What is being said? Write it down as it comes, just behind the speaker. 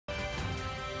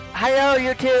Hello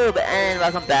YouTube, and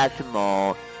welcome back to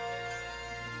more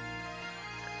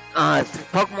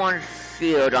Pokemon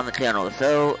Shield on the channel.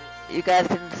 So, you guys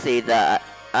can see that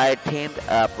I teamed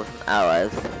up with some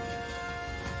allies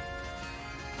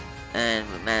and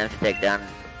managed to take down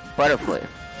Butterfly.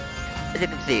 As you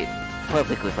can see,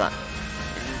 perfectly fun.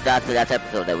 That's the last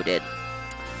episode that we did.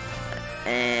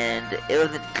 And it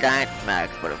was a Giant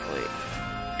Max Butterfly.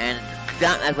 And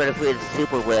Giant Max Butterfly is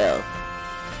super rare.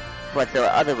 But there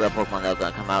are other rare Pokemon that are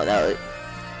gonna come out that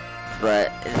but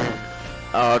this is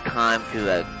our time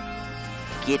to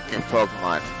get this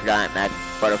Pokemon, Giant Max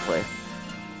Butterfly.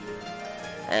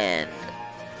 And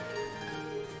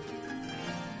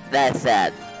that's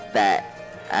sad that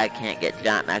I can't get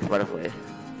Giant Max Butterfly.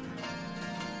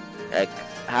 Like,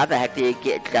 how the heck do you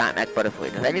get Giant Max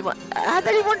Butterfly? Has anyone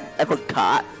ever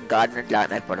gotten a Giant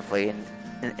Max Butterfly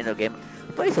in a game?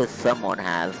 I'm pretty sure someone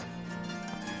has.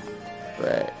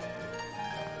 But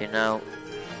you know,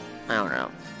 I don't know,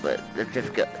 but let's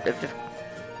just go,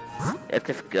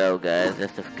 guys,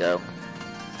 let's just go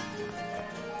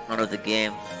on with the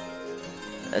game.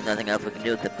 There's nothing else we can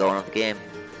do except go on with the game.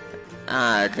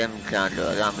 Gym Challenger,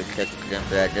 I don't be sick of gym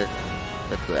badges,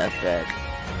 the grass bag,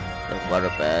 the water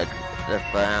bag, the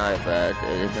fire bag,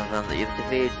 it is something that you can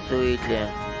defeat, sweet gym,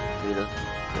 the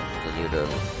leader,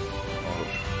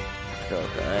 so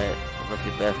alright, must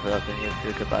be best luck in your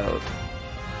future battles.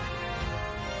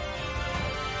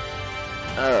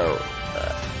 Oh,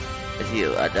 it's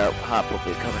you. I doubt Hop will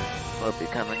be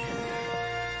coming.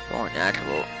 More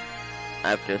natural.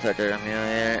 After such a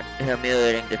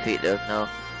humiliating defeat, there's no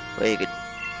way you could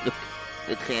look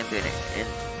the champion in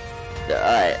the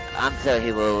eye. I'm sure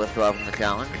he will withdraw from the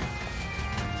challenge.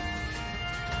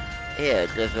 Here,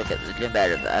 just look at the gym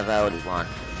badges I've already won.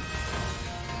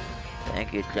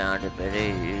 Thank you, Challenger Betty.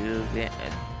 You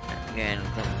can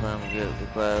confirm your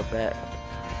required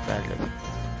badges.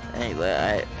 Anyway,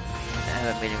 I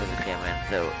have a meeting with the cameraman,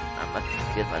 so I must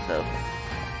excuse myself.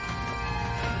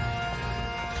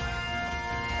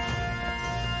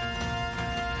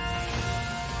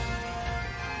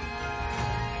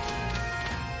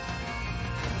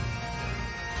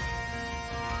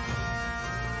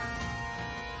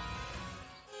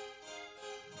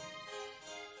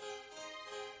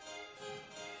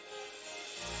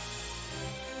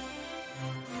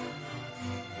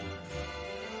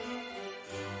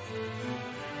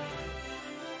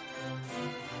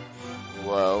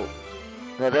 Whoa,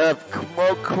 there's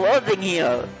more clothing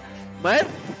here. My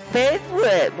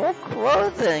favorite, more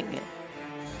clothing.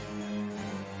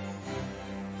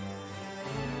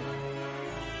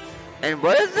 And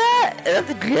what is that? Is that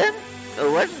the gym?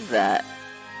 Or what is that?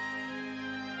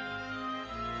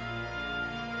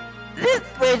 This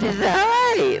place is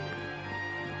hype.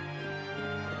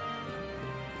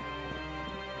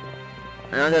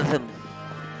 I know there's some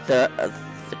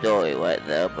story right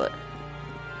there, but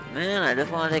man, I just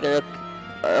want to take a look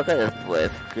at this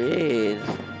place, jeez.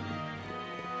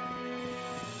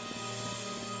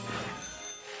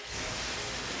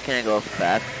 Can I go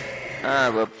fast?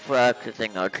 We're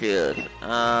practicing our cheers.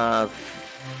 I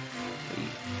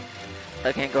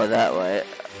can't go that way.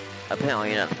 Apparently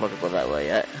you're not supposed to go that way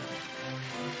yet.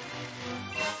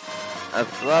 A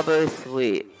strawberry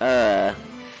sweet. That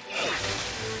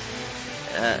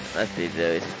must be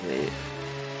very sweet.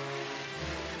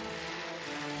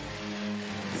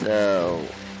 So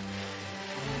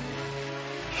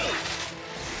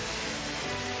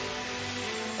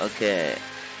okay.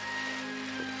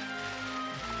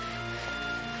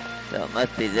 So it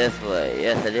must be this way.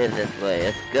 Yes, it is this way.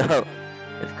 Let's go.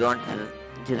 Let's go into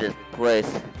this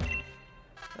place.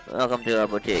 Welcome to our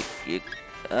boutique.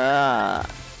 So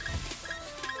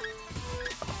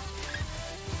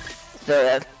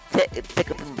let's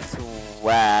pick up some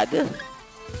swag.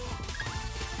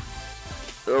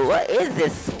 What is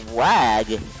this swag?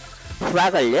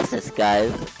 Swagalicious,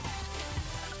 guys.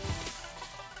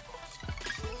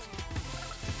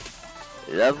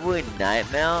 Lovely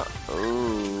Nightmare?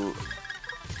 Ooh.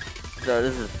 So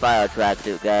this is Fire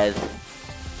Tracksuit, guys.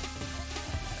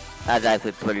 That's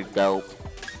actually pretty dope.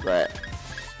 But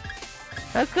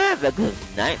I kind of like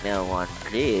this Nightmare one,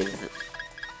 jeez.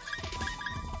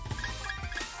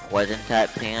 Poison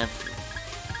type pants.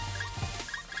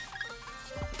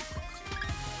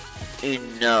 You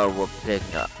know we're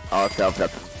picking ourselves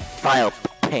up some fire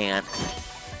pants,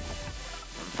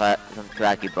 some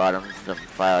tracky bottoms, some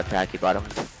fire tacky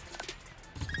bottoms.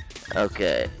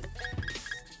 Okay.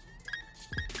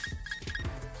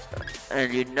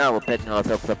 And you know we're picking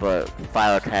ourselves up a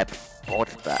fire type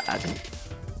sports bag.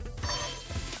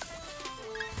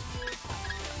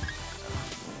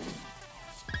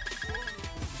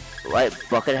 White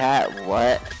bucket hat?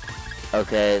 What?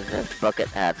 Okay, this bucket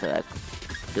hats are like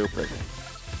stupid.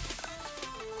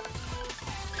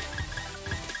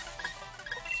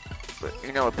 But,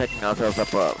 you know, we're picking ourselves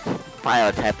up a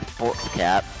fire type sports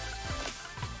cap.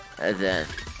 As in,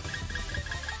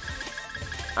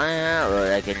 I don't really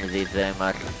like any of these very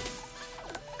much.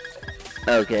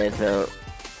 Okay, so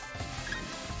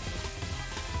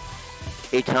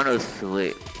Eternal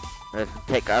Sweet. Let's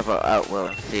take off our outwell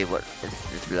and see what this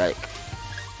is like.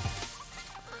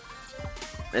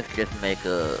 Let's just make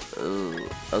a... Ooh,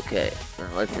 okay,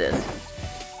 and what's this?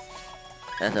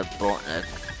 That's a bolt neck.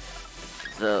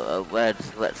 So, a red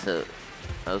sweatsuit.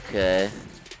 Okay.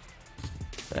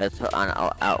 Let's put on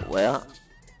our outwear.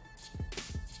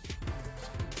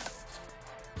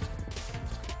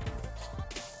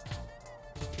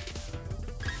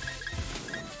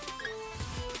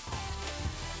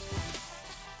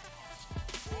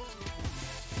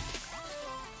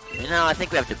 You know, I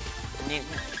think we have to...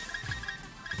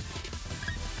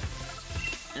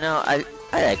 You know, I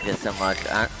like this so much.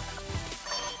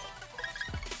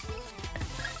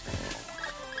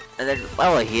 And then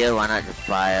while we're here, why not just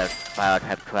buy a fire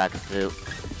type tracksuit?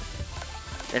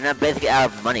 And I'm basically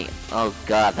out of money. Oh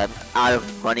god, I'm out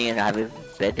of money and I haven't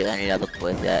been to any other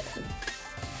place yet.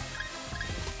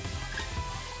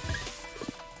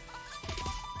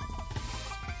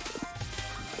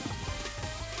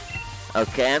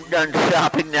 Okay, I'm done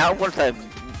shopping now. Once I'm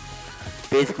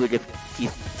basically just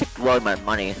destroying my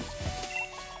money.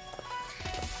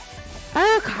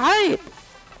 Okay.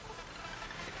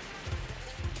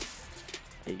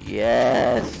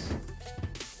 Yes.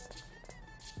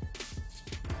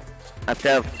 I have to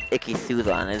have icky soothe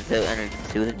on. Is there any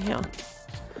soothe in here?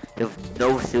 There's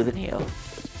no soothe in here. I'm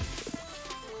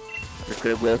just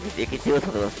gonna wear this icky soothe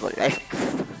for the rest of my life.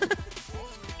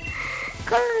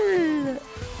 Cool.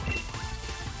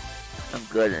 I'm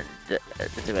good at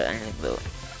just about anything though.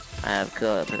 I have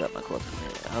to pick up my clothes from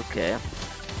here. Okay.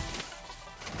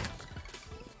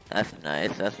 That's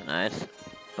nice, that's nice.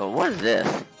 But what is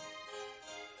this?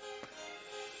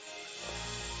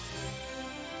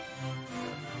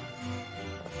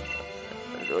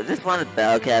 Is this one of the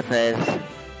battle cafes?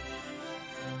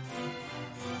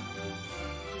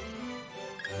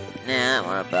 Nah, I don't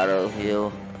want a battle with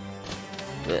you.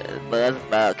 But that's a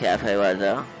battle cafe right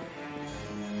there.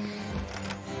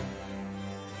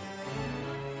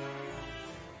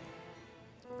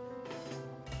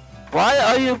 Why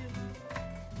are you...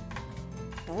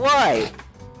 Why?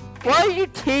 Why are you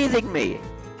teasing me?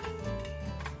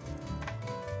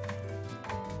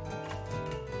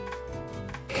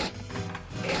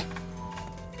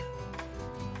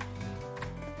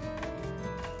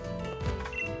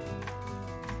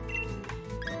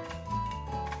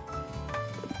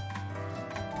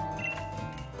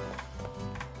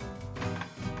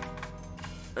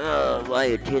 Why are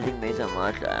you teasing me so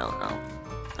much? I don't know.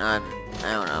 I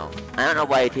don't know. I don't know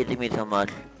why you're teasing me so much.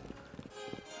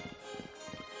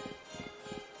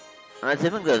 I'm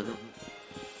assuming there's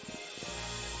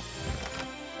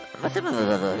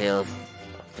other heroes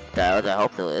styles. I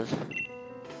hope there is.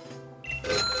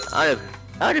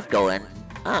 I'll just go in.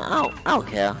 I don't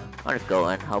care. I'll just go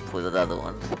in. Hopefully there's other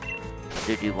ones.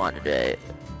 Did you want today?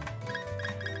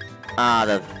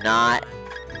 There's not.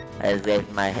 I just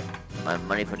wasted my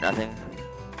money for nothing.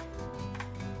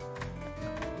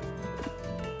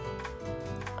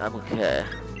 I'm okay.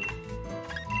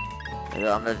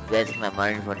 I'm just wasting my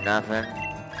money for nothing.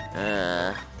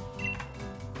 I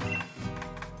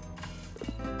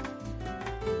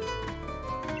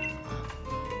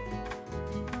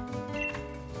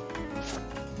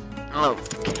don't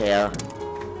care.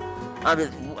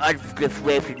 I just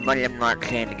wasted money. I'm not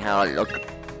changing how I look.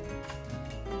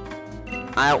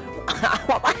 I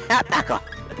want my hat back on.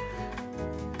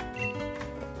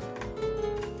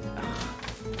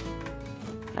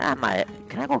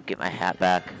 Can I go get my hat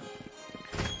back?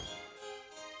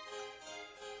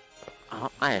 I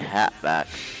want my hat back.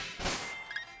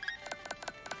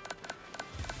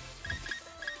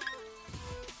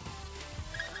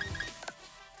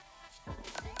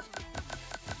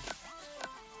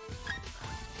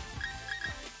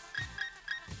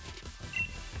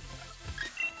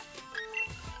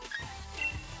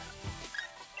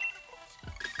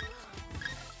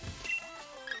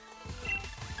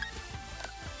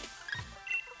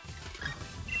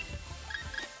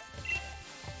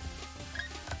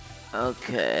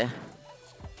 Okay.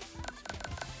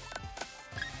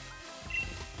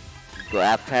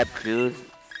 Grab type shoes.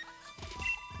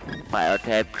 Fire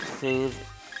type shoes.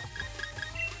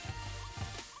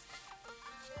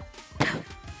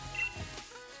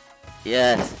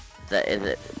 Yes, that is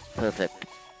it. Perfect.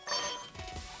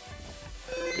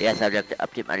 Yes, I'd like to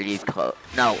update my lead code.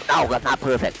 No, that's not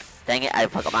perfect. Dang it, I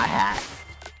forgot my hat.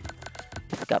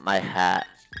 Forgot my hat.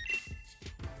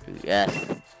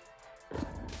 Yes.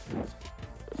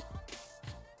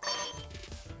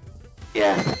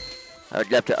 Yes. I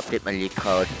would love to update my lead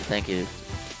code. Thank you.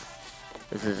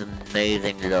 This is an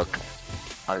amazing look.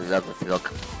 I love this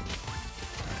look.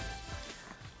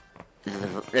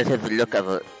 This is the look of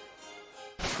a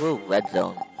true red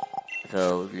zone.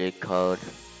 So, lead code.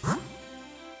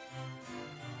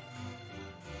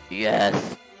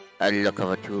 Yes. A look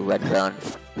of a true red zone.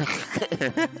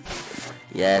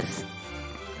 Yes.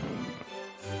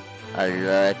 I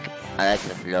like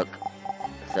this look.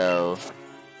 So,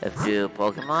 let's do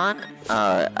Pokemon.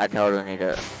 I totally need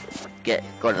to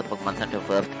go to the Pokemon Center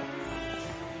first.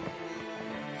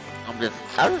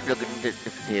 I was looking to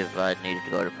see if I needed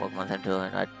to go to Pokemon Center,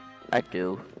 and I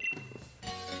do.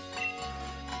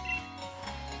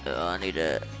 So I need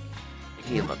to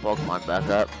heal my Pokemon back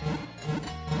up.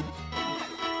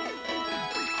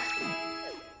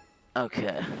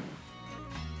 Okay.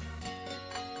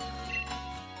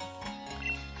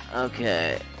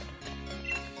 Okay.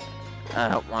 I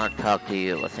don't want to talk to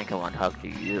you. I think I want to talk to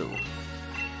you.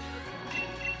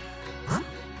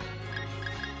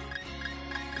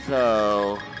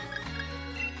 So...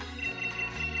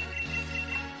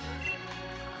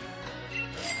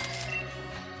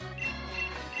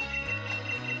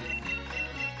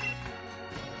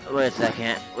 Wait a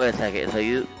second. So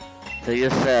you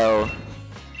sell...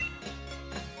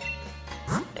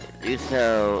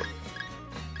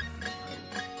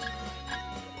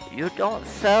 You don't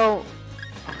sell...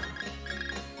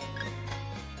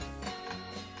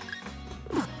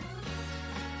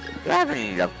 Do I have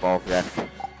any love balls left?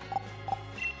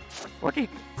 What do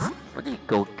you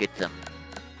go get them?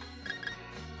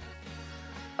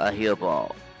 A heal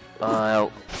ball.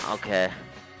 Oh, okay.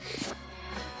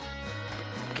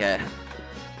 Okay.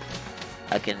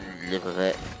 I can live with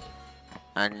it.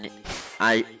 I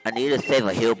need to save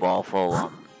a heal ball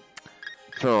for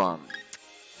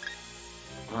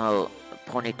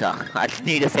Ponyta. I just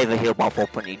need to save a heal ball for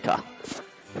Ponyta.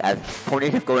 As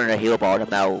Ponyta's going in a heal ball no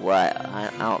matter what.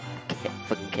 I don't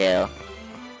fucking care.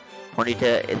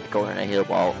 Ponyta is going in a heal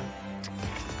ball.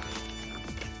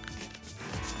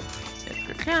 It's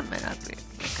the chairman. I've been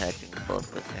catching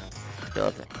both with him.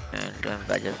 And doing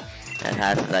budget as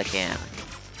fast as I can.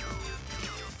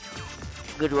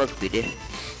 Good work, Speedy.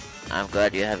 I'm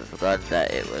glad you haven't forgotten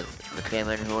that it was the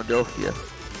chairman who endorsed you.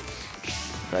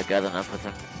 So I gather enough with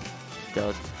him.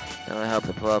 Don't help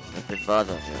the problem that's been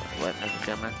bothering you, what, Mr.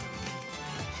 Chairman?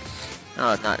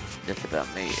 No, it's not just about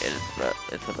me,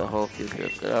 it's for the whole future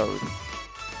of Glows.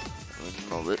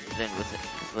 With things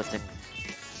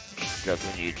that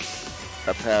we need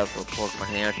a powerful Pokemon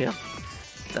here too.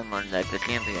 Someone like the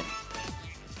champion.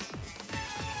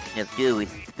 If you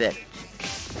respect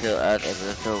so out as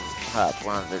a so hot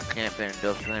one of the champion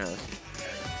dog trainers.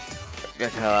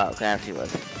 That's how outcast he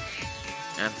was.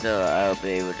 I'm sure I'll be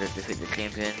able to defeat the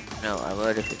champion. No, I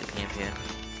will defeat the champion.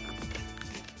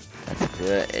 That's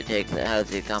good. It takes a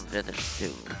healthy competence to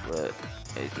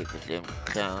keep the gym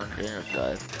clown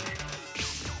energized.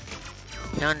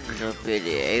 Sounds so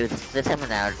pretty. Let's have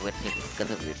an hour with you discuss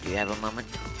with you. Do you have a moment?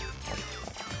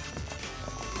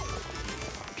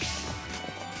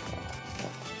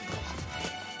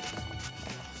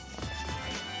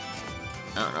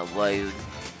 I don't know why you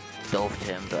doped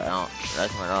him, but I don't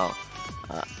like him at all.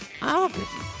 I hope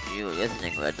you were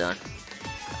listening, Red Zone.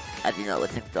 I do not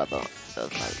listen to those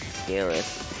my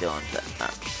scariest stones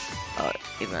that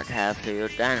even have to your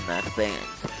Dynamax bands.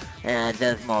 And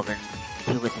there's more than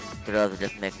 2 listens to those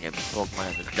just making your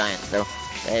Pokemon as a giant, so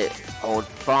they hold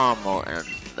far more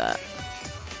energy than that.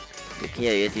 The key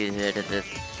is using it as a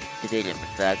stadium, in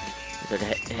fact. So to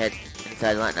head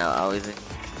inside right now, I'll even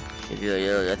give you a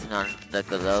little lesson on the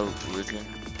Glow region,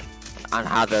 on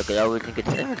how the Glow region gets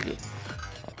energy.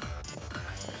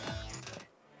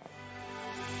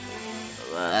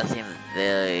 Well, that seems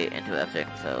very interesting,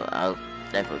 so I'll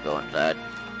definitely go inside.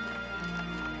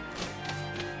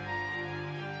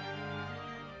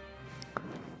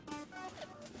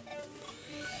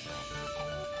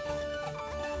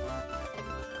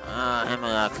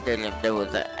 Hemlock Stadium, there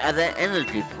was an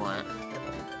energy plant.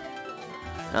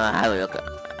 Have a look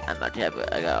at my tablet.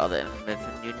 I got all the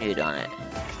information you need on it.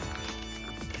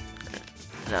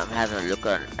 So I'm having a look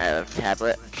on a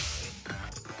tablet.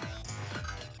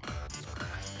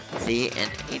 See,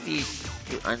 and easy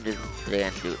to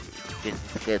understand the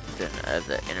description of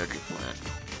the energy plant.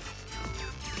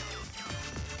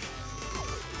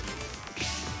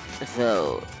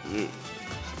 So,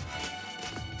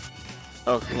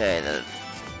 okay, the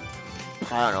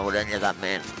I don't know what any of that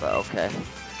meant, but okay.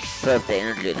 First, the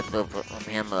energy that built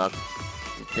from him up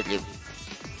to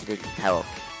the tower.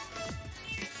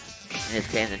 And this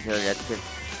came into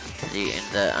electricity in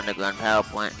the underground power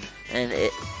plant, and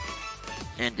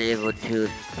delivered to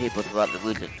people throughout the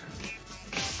region.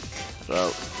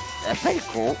 So, that's pretty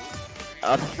cool.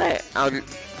 Our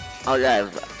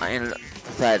lives in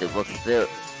society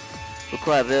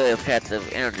require various types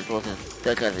of energy sources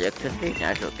such as electricity,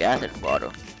 natural gas, and water.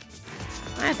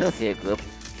 My associate group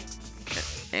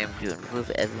aim to improve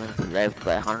everyone's lives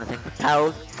by harnessing the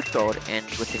powers stored in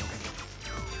within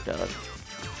stars.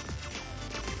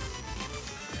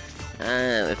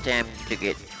 It's time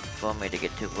for me to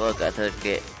get to work. I thought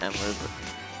and move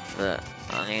the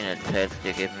Alina test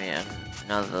to give me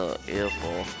another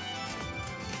earful.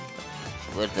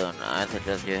 Wisdom, I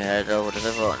suggest you head over to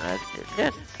the phone.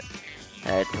 Just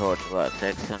head towards Route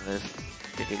 6 on this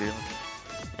city room,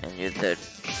 and you should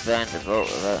find the vote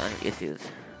without any issues.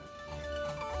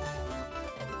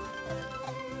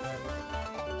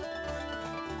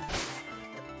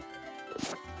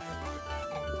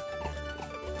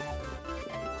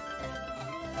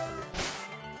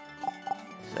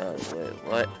 So, wait,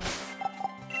 what?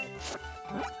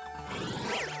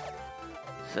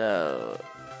 So,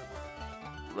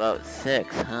 Route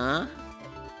 6, huh?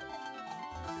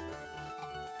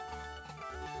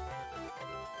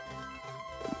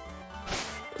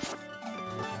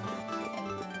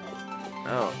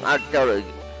 Oh, I totally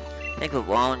think we're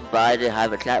going by to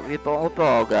have a chat with your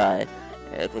ball guy.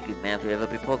 Cookie man, if you ever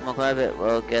be Pokemon private,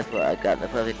 well, guess what? I got the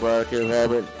perfect world to have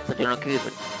with such an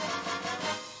Cupid.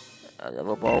 A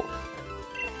level ball.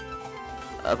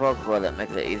 A Pokeball that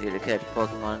makes it easier to catch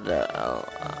Pokemon that are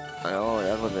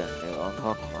level than your own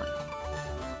Pokemon.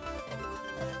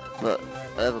 But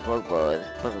whatever Pokeball is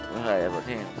perfect for high level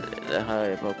teams, the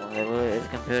higher Pokemon level is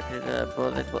compared to the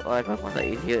perfect Pokemon, the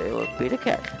easier it will be to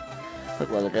catch.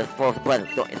 Well, it just falls apart,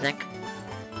 don't you think?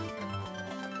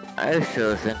 I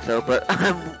sure think so, but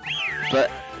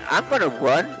I'm gonna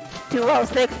run to Route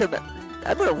 6.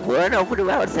 I'm gonna run over to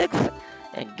Route 6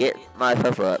 and get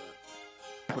myself a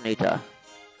Ponyta.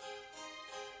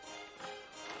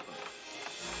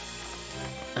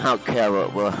 I don't care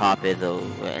what hop is or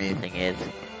what anything is.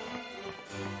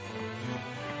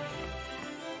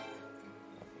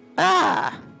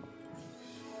 Ah!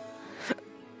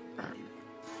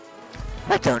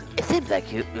 It seems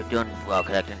like you're doing well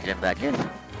collecting gym badges.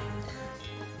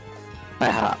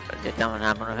 But how? Did something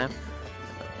happen with him?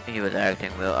 He was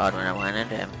acting real odd when I went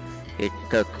into him. He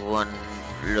took one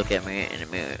look at me in the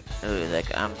mirror. He was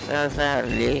like, I'm so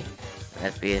sorry.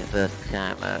 That'd be the first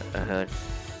time I heard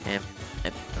him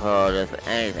apologize for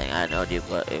anything. I know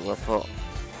what it was for.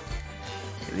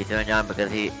 He turned down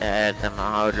because he had some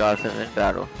hard losses in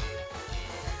battle.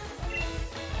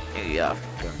 Yeah,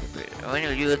 when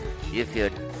you lose, you feel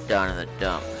down in the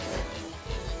dumps.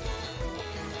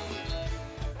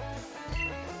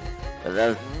 But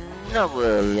there's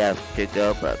nowhere left to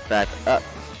go but back up.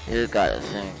 You gotta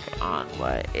think on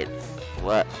why it's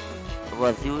what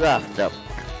was you left up.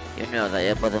 You know that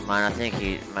your brother mine, I think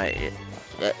he might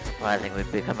surprisingly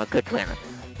become a good trainer.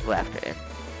 Go after him.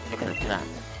 Look at the time.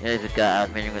 There's a guy I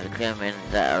was meeting with the crewmen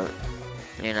that are,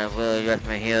 really let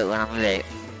me hear it when I'm late.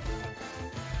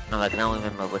 I can only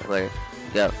remember which way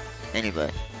to go. Anyway,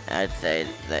 I'd say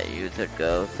that you should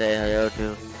go say hello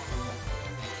to...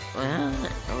 Well,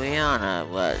 Rihanna,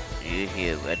 what you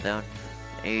hear, RedZone?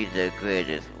 He's the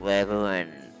greatest ever,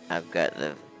 and I've got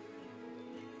the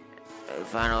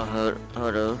final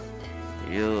hurdle.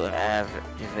 You have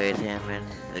to face him in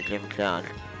the gym challenge.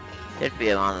 Should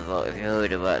be on the vote if you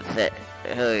heard about it.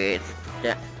 Hurry, it's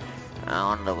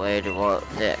on the way to Vault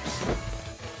 6.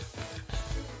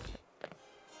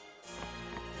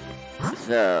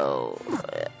 So,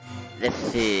 let's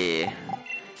see.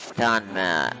 Town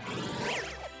map.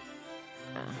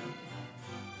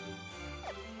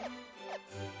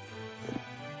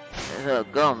 So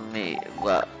go meet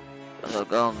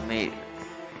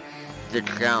the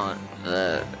challenge,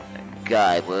 the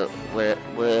guy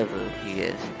wherever he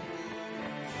is.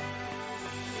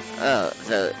 Oh,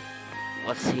 so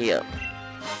what's here?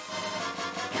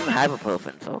 2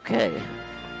 hyperprophens, okay.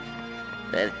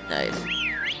 That's nice.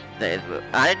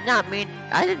 I did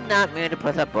not mean to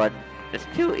press that button. It's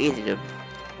too easy to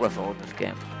whistle in this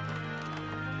game.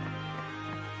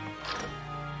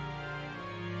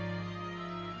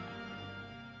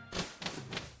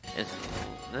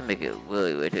 Let's make it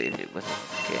really, really too easy to whistle in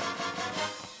this game.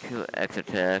 2 X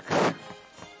attacks.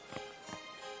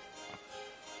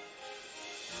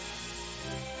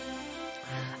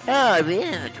 Oh, I've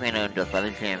been in the trainer and by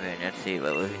the champion. Let's see,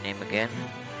 what was your name again?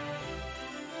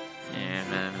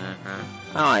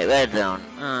 Alright, red zone.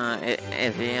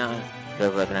 If you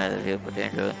still recognize your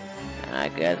potential, then I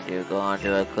guess you go on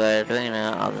to a quick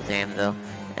arena all the same though.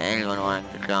 Anyone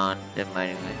wanting to join the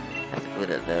mighty has to put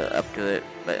it up to it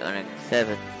by earning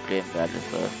 7 dream badges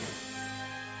first.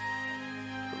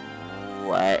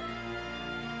 What?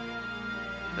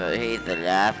 But he's the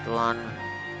last one?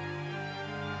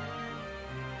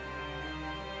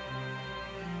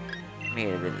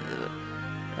 Here to visit it.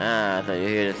 So you're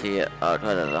here to see it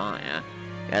outside of the line, yeah?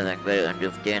 Gathering better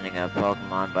understanding of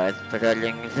Pokemon by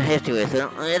studying its history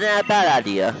isn't a bad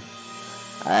idea.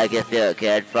 I guess Bill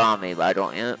can't follow me, why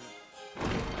don't you?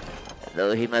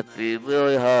 Though he must be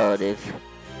really hard if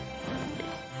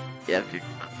you have to...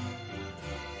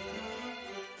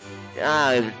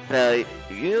 So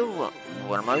you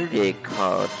one of my league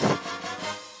cards.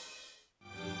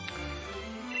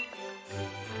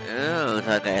 Oh, it's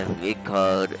like a league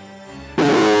card.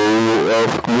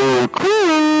 That's really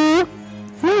cool.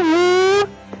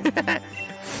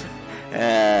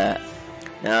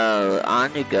 No,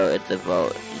 on you go, it's a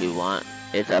vote. You want,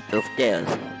 it's up the stairs.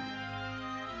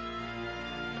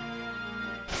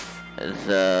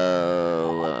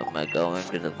 So, am I going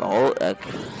to the vault?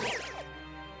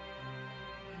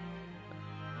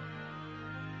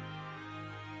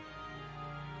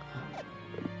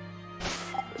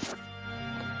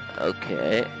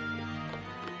 Okay.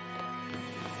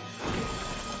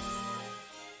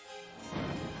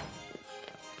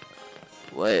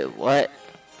 Wait, what?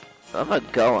 Where am I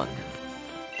going?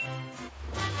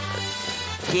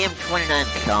 Team 29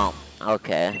 Calm.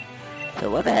 Okay.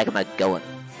 So where the heck am I going?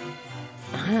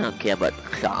 I don't care about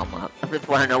Calm. I just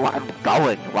want to know where I'm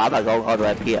going. Why am I going all the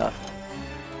way up here?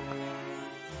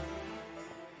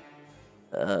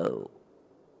 Oh.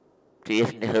 Do you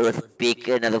think he'll speak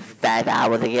another 5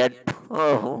 hours again?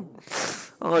 Oh.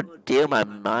 Oh dear, my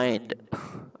mind.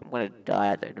 I'm gonna die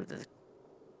at the end of this.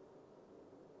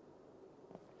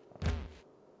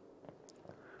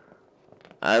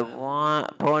 I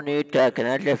want Ponyta. Can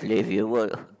I just leave you?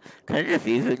 Can I just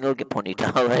leave you and go get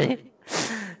Ponyta already?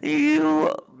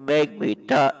 You make me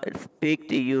speak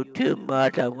to you too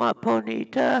much. I want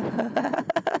Ponyta.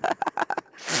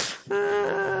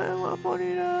 I want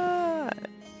Ponyta.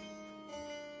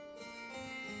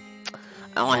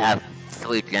 I only have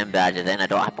 3 gem badges and I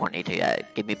don't have Ponyta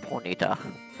yet. Give me Ponyta.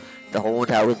 The whole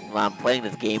entire reason why I'm playing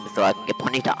this game is so I can get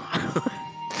Ponyta.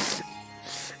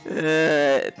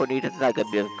 Ponyta's not gonna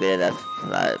be as good as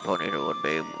Ponyta would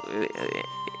be.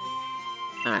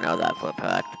 I know that for a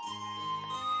fact.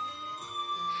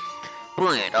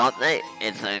 Brilliant, aren't they?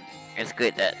 It's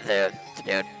great that they're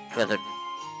treasure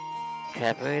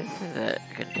trappers that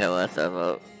can tell us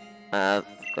about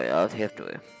Square's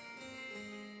history.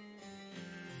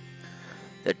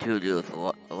 The 2 youths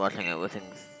watching everything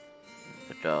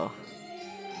so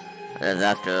and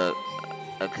after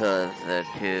occurs the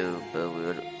 2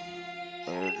 bewildered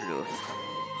youths.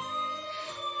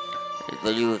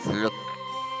 The youth look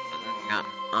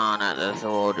on at the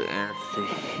sword and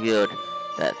secured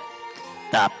that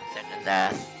stopped the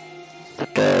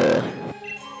disaster.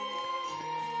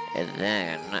 And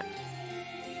then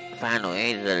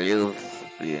finally the youth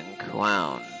being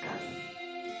crowned.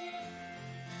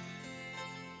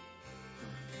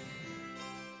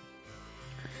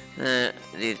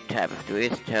 These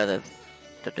tapestries tell the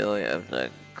story of the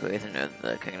creation of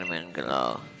the kingdom in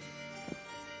Galar.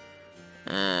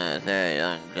 Sarah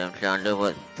Young jumps onto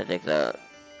what particular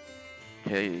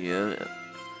to you,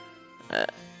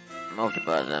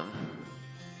 multiple of them.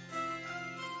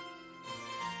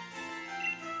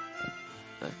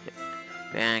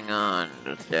 Bang on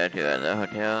the statue at the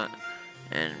hotel,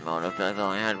 and motorcycles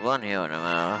only had 1 hero no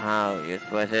matter how you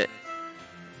express it.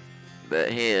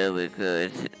 But here we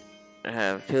could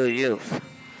have 2 youths.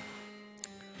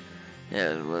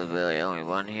 There was really only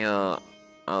 1 hero.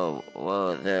 Oh,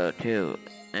 well, there are 2.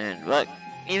 And what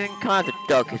even caused the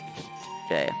darkest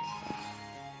day?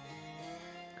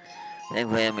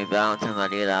 Thankfully, let me bounce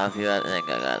somebody off you. I think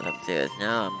I got some serious.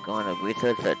 Now I'm going to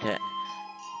research the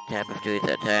tapestries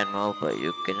at Tanmo, but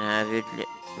you have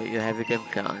your gym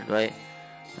challenge, right?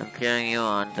 I'm cheering you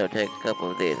on, so take a couple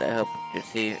of these. I hope to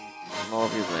see more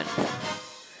of you win.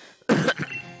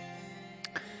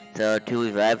 So 2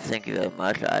 revives, thank you very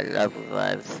much. I love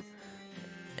revives.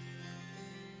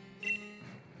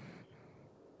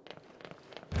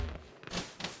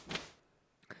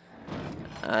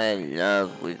 I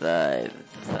love revives.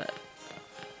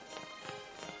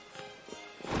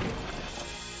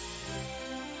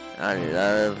 I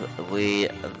love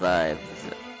revives.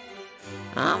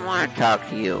 I want to talk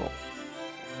to you.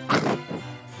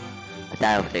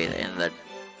 That was in the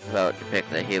about to pick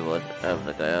the heroes of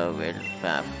the Gale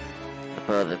path.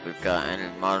 Suppose if we've got any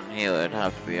modern hero, it'd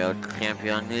have to be our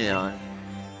champion Leon.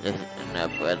 This is in the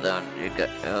red zone. You got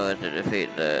to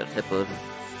defeat the Sipples,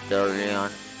 the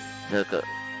Leon, to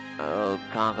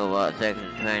conquer what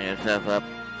section, train yourself up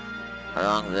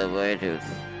along the way to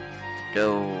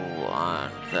stow on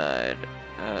side,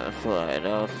 slide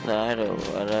outside or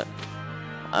whatever.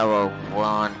 Our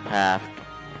one path,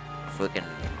 freaking,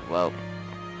 well,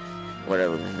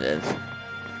 whatever this is.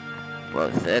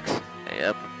 Route 6,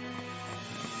 yep.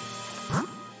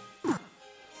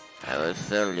 I will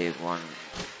still leave one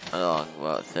along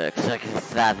Route 6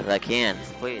 as fast as I can.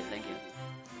 Please, thank you.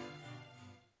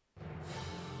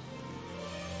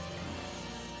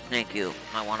 Thank you.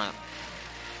 I wanna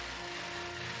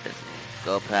just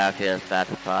go past here as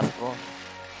fast as possible.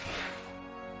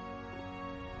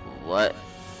 What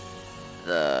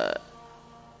the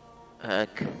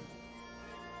heck?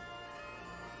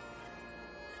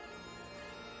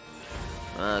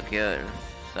 Good.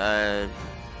 Size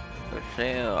for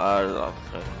sale are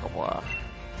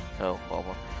so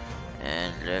cool.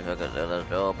 And look at the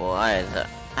adorable eyes.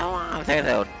 I want to say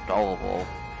they're adorable.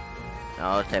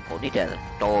 No, it's a bonita,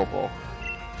 adorable.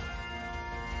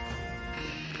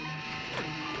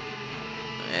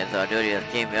 It's our duty as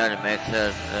team to make sure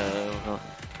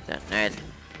it's a nice,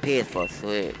 peaceful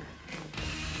sleep.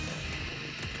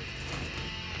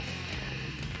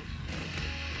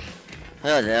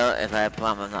 Hello there, if I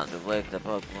promise not to wake the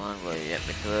Pokemon, will you get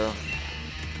me through?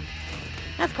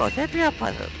 Of course, that'd be a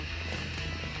puzzle.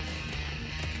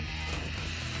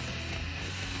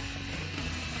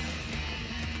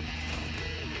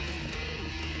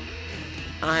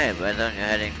 Oh hey, Brendan, you're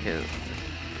heading to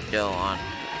Joe on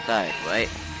site, right?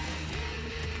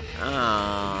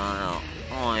 Oh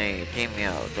no, only Team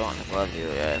Yellow don't above you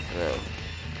as well.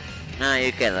 Now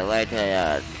you get the right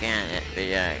to scan it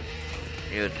beyond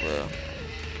useful.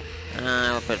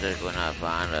 We'll put this one up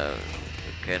on the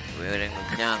kids reading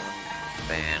the young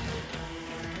band.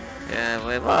 Yeah,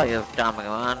 we've all used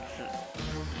Pokémon.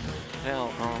 Still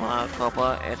from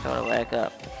Copa, it's all wake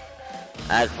up.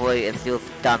 Actually, it's still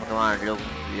Pokémon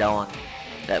blowing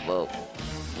that will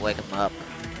wake him up.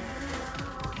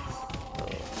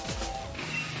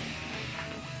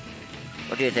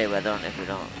 What do you say, Redon? If we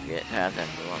don't get past that,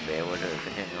 we won't be able to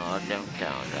continue on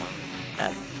downtown.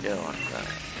 That's still on track.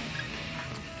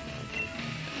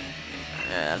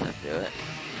 Yeah, let's do it.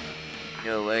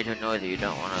 You're way too noisy, you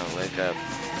don't want to wake up.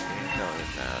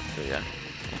 So yeah.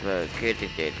 So kids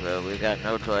these days, well, we got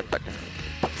no choice but to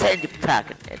send you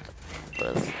packing it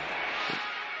first.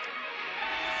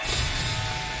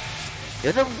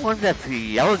 You're the one that's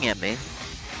yelling at me.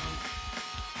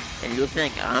 And you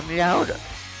think I'm loud?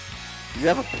 You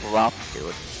have a problem,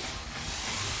 dude.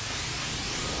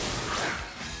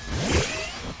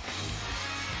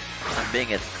 I'm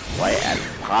being as quiet as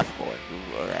possible, and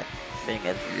you are being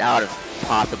as loud as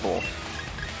possible.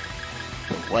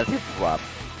 So what's your problem?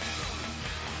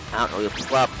 I don't know your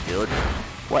problem, dude.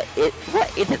 What is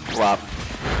his problem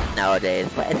nowadays?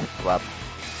 What is his problem?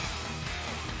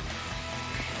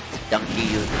 Donkey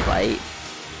use fight.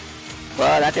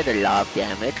 Well, that did a lot of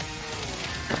damage.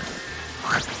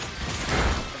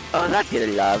 Oh, that did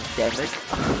a lot of damage.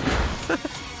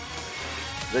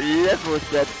 The level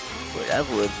said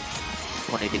whatever was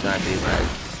Ponyta gonna be when I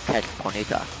catch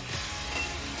Ponyta.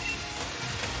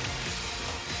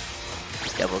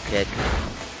 Double kick.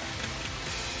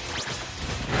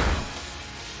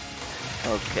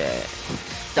 Okay.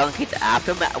 Donkey's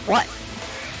aftermath. What?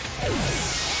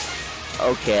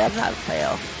 Okay, I'm not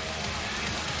fail.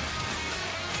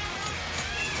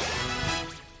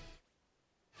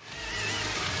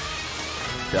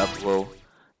 Double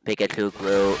Pikachu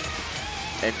glue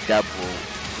and double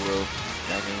glue.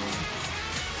 I knew.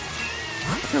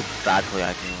 Too bad for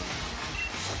I knew.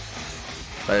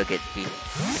 Better get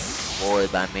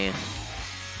destroyed by me.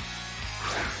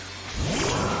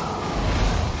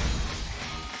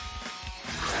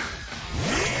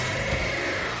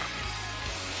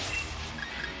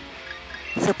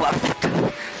 Super effective.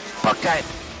 Okay.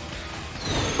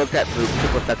 Look that move,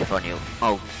 super effective on you.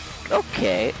 Oh,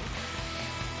 okay.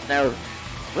 That was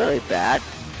really bad.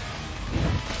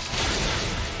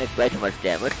 Makes way too much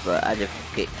damage, but I just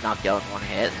get knocked out in one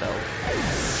hit, so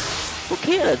who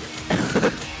cares?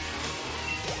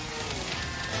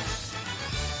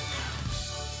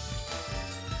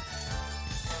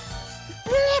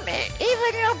 Believe me,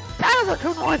 even your battles are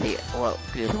too noisy. Well,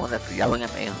 you're the one that's yelling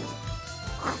at me.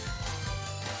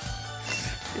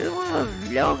 You're the one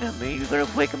that's yelling at me, you gotta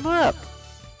wake him up.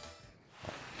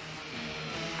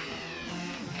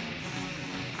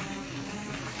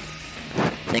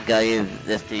 think I'll use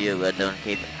this to you, but don't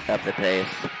keep up the pace.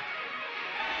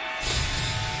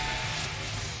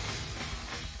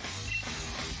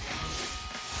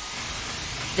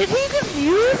 Did he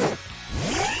defuse?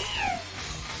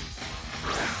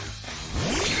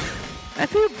 I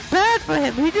feel bad for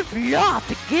him, he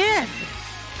defused again!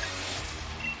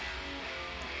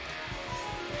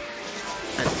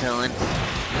 Excellent.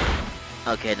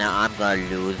 Okay, now I'm gonna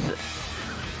lose.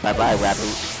 Bye bye,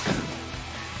 Raboot.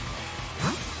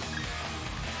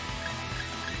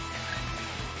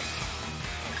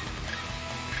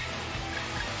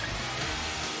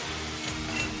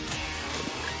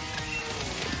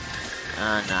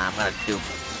 Oh no, I'm gonna do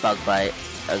Bug Bite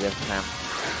against him.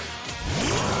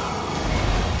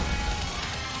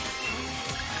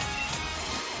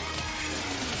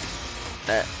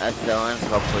 Stones,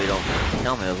 hopefully you don't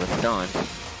kill me with stones.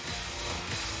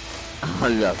 Oh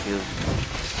look, you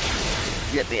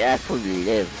let me actually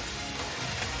live.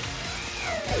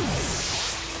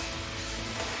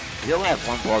 You only have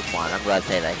one Pokemon, I'm gonna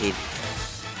say that he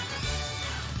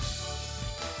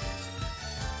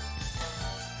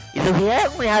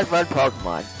only has one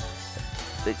Pokemon.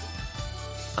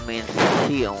 I mean,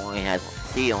 she only has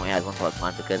one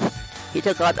Pokemon because he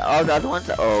took out all the other ones.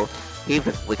 Oh, he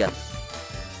was weaker.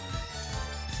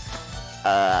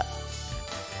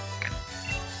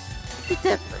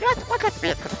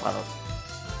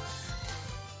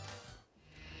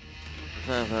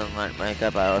 Make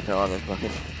up. I also all those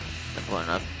buckets. That's not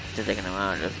enough. Just taking them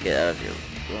out. Just get out of here.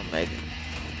 We'll make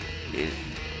these.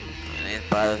 These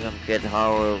bother some kids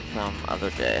hollow some other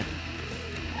day.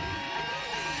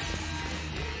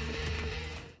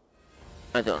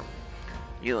 I don't.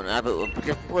 You and Abbott were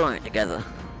just blowing it together.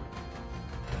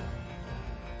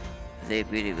 They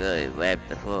really wiped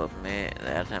the floor of me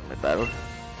last time we battled.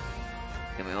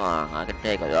 Get me wrong, I can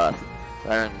take a loss.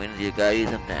 Battling means you gotta use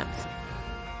sometimes.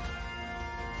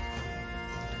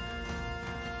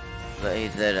 But he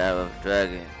said I was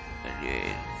dragging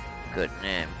a good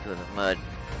name through the mud.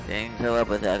 Being so up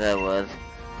with that I was,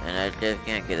 and I just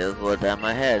can't get those words out of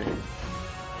my head.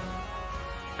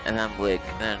 If I'm weak,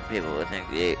 then people will think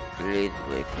the lead's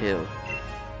weak too.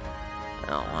 I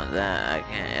don't want that, I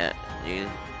can't yet. You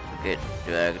get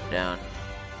dragged down.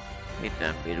 He's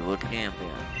an unbeatable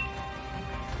champion.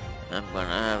 I'm gonna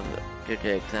have to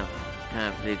take some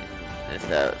time figuring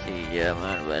this out. See, yeah, I'm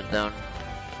on red zone.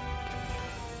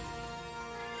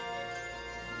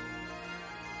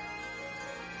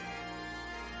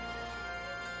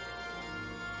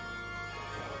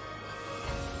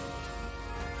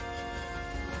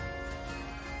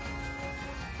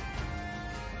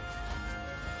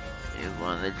 You're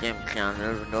one of the gym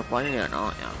channels, no funny, aren't you?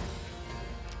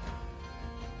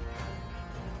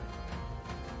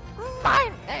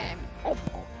 My name's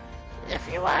Opal. If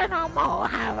you want to know more,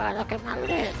 have a look at my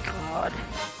list card.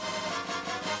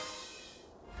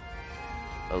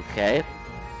 Okay.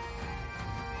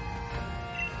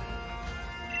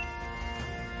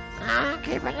 I'm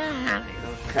keeping an eye on you,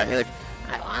 dude.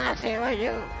 I want to see what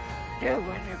you do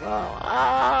when you go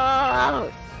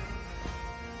out.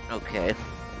 Okay.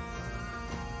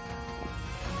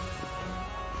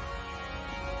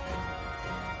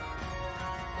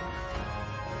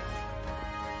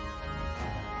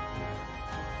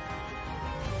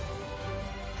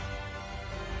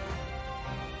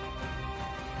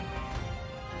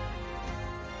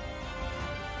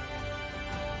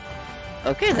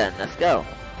 Okay then, let's go.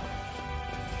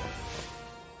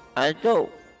 I don't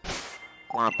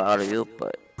want to bother you,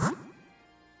 but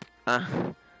my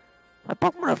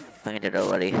Pokemon have fainted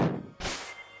already. I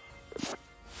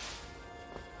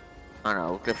don't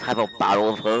know, just have a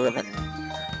battle with her and then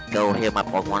go heal my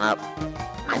Pokemon up.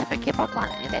 I think your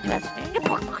Pokemon is interested in your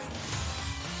Pokemon.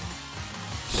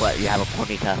 What, you have a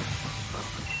Ponyta?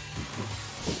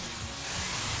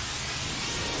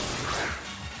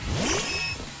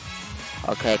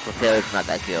 Okay, Clefairy's not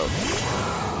that good.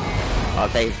 I'll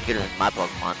say he's good as my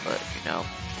Pokemon, but you know.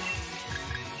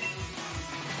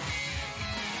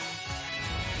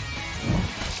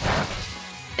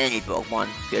 Any Pokemon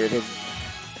good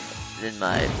than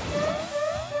my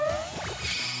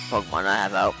Pokemon I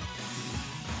have out.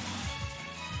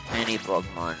 Any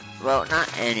Pokemon. Well, not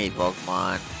any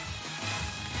Pokemon.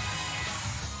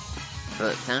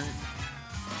 But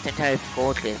Centaur's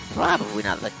Scorch is probably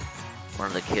not like one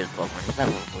of the cutest Pokemon. He's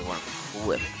probably one of the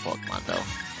coolest Pokemon though.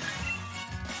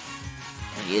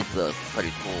 And he is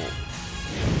pretty cool.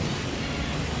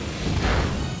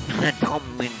 And I don't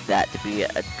mean that to be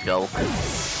a joke.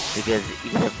 Because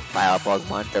he's a fire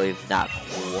Pokemon, so he's not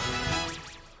cool.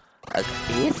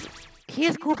 He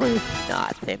is cool, but he's not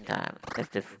at the same time. That's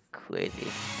just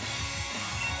crazy.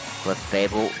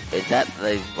 Clefable? Is that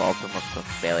the evolved from a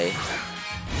Clefairy?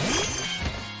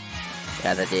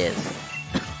 Yeah, that is.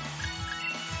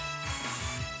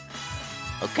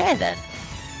 Okay then.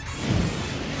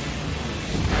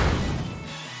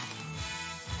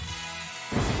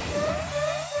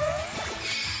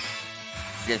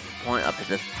 Just point up to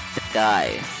the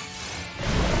sky.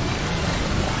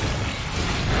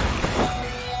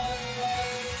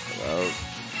 Hello.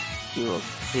 You will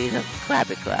see the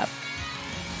Krabby Crab.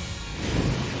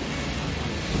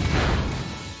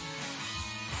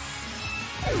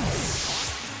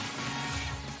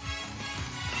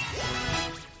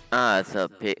 So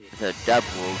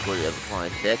Double go to level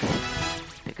 26.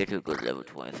 Pikachu go to level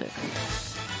 26.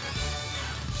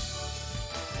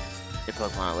 If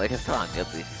Pokemon wait as long, you'll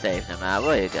be safe no matter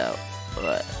where you go.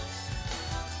 But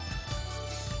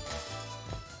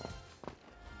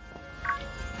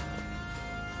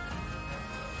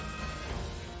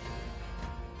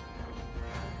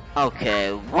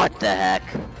okay, what the heck?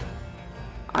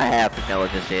 I have to know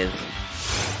what this is.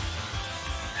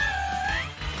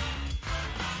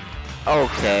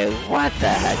 Okay, what the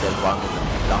heck is wrong with the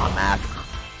Law Mask?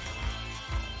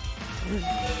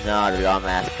 Not a Law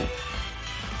Mask.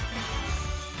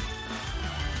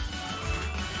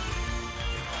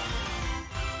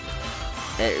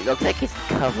 It looks like he's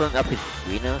covering up his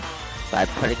wiener by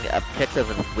putting a picture of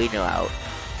his wiener out.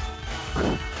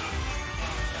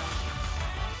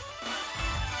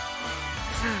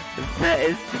 That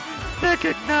is such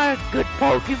a not good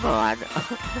Pokemon.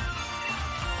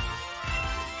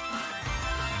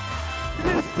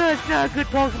 This is such not a good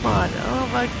Pokemon. Oh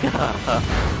my god.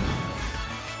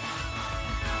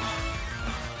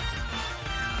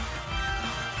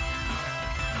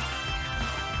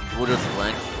 Buddha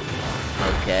Swing.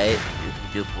 Okay, you can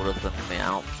do Buddha Swing to me. I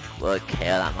don't really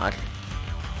care that much.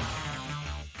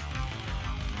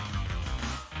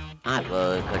 I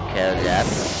really could care less.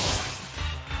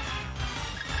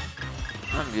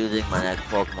 I'm using my next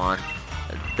Pokemon.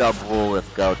 Double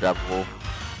with Go Double.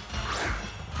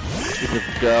 This is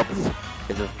Dubs.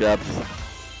 This is Dubs.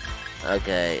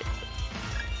 Okay.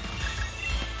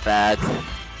 Bag.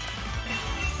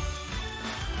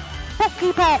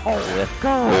 Pokeball! Let's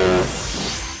go!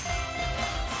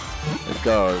 Let's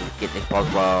go. Get this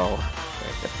Pokeball.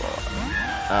 Get the ball.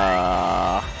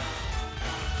 I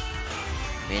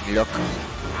mean, look.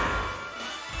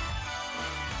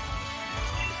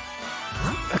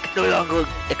 I can no longer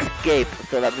escape,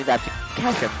 so that means I have to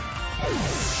catch him.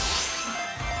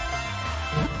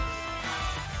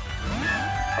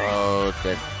 Oh,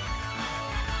 just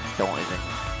don't even.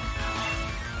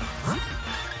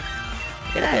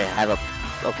 Can I have a?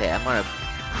 Okay, I'm gonna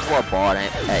throw a ball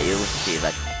at you and see if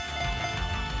I can.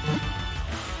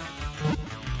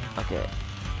 Okay.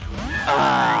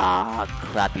 Ah,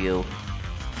 crap you.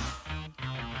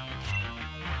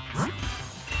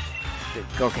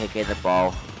 Okay, get the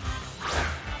ball.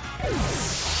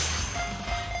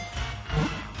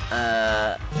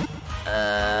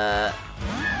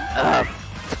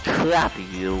 Crap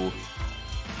you.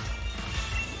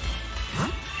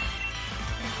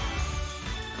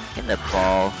 Get the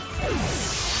ball.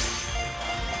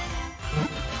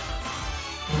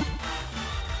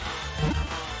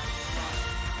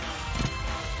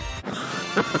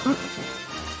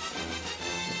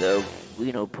 So,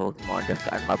 we know Pokemon just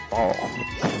got my ball.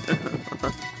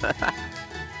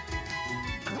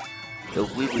 So,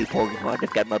 Wee Pokemon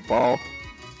just got my ball.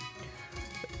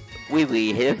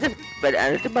 Wee has just been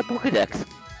added to my Pokedex.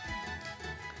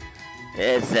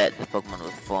 It said this Pokemon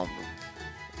was formed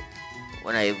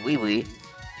when a Wee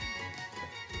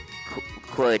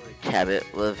Court habit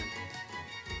was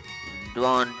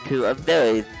drawn to a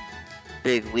very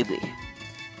big Wee.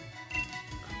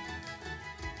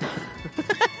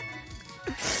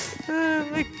 Oh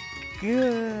my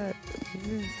god, this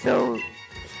is so...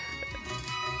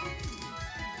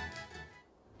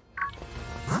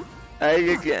 I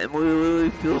just really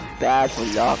feel bad for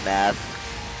Law Mask.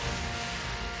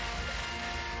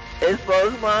 His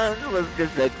Pokemon was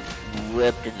just like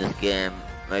ripped in this game.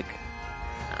 Like,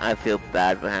 I feel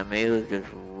bad for him, he was just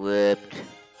ripped.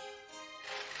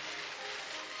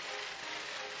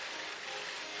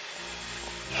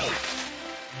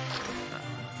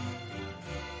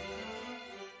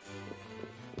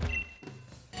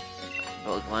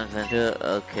 Pokemon Center,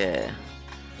 okay.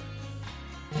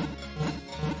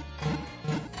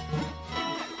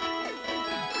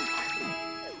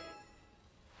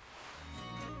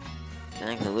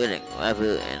 Thanks for winning.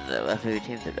 Referee and the referee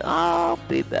team said, I'll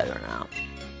be better now.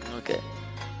 Okay.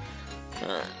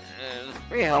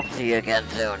 We hope to see you again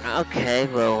soon. Okay,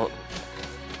 well,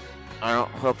 I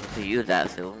don't hope to see you that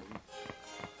soon.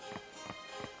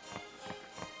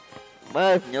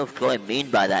 What does Nerf Joy mean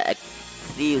by that? Like,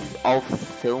 see you all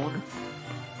soon?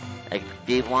 Like,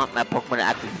 do you want my Pokemon to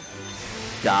actually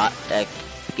die, like,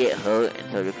 get hurt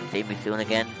and so you can see me soon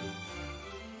again?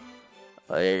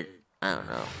 Or I don't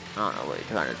know. I don't know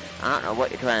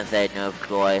what you're trying to say, Nerf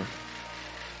Joy.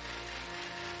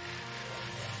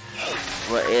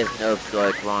 What is Nerf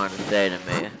Joy trying to say to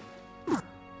me?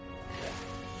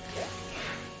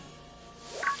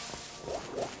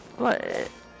 What?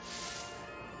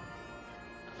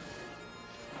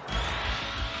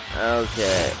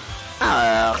 Okay.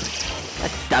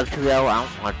 That's Dugtrio. I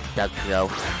don't want Dugtrio.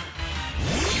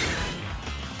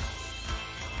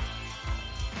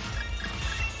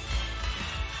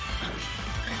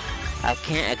 I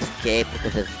can't escape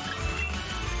because it's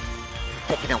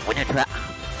taking a winter trap.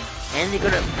 And you're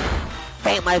gonna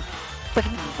faint my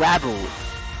freaking rabble.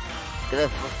 Because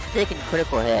of a freaking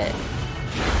critical hit.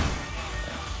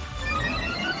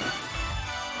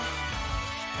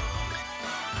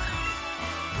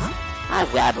 My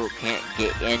rabble can't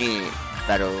get any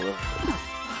better.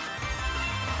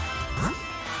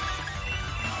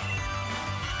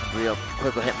 Real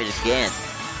critical hit me again.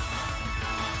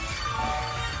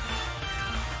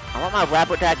 I want my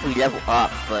rabble to actually level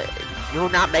up, but you're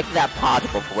not making that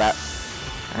possible for that.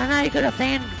 And now you're gonna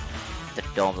fan the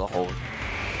dome the whole.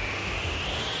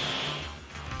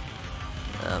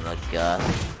 Oh my god.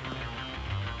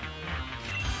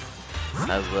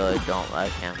 I really don't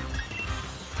like him.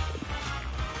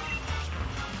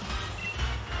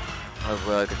 I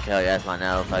really could kill you as my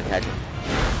now if I catch him.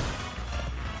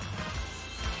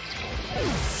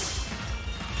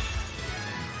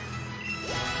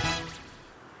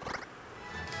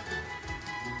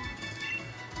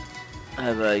 I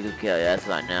really could kill you as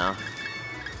right now.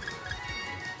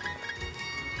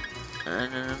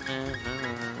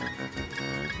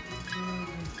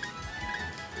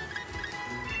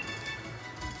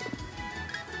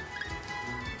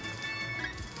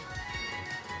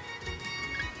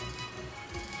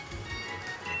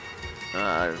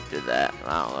 I'll just do that.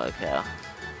 I don't really care.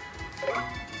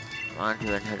 1,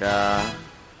 2, and ta-da.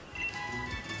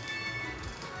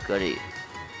 Goodie.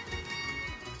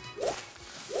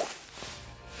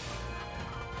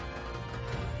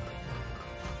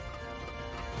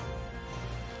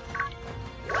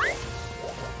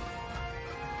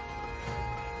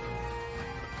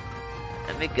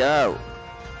 Let me go.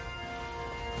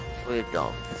 Please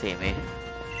don't see me.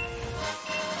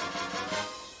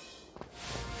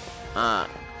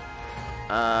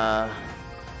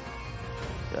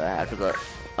 Do I have to go?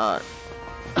 That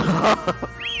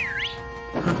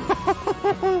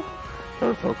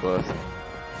was so close.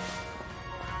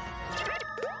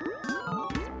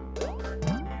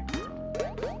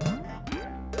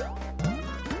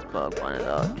 Bug one it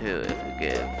out too if we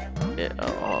give it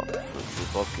all. We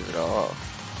both give it all.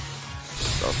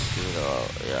 Both give it all,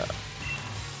 yeah.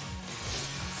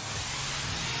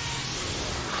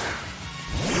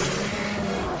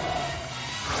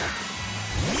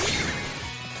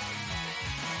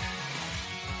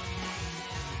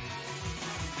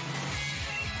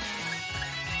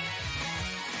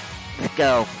 Let's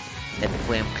go. Let's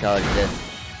flame charge this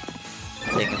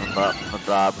thing in the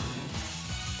bob.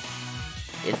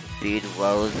 Its speed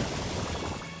rose.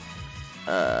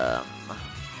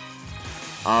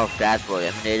 All stats were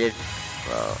eliminated.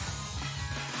 Well,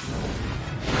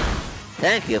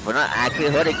 thank you for not actually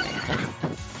hurting me.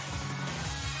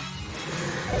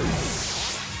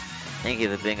 Thank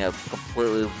you for being a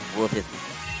completely worthless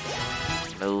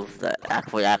move that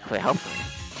actually helped me.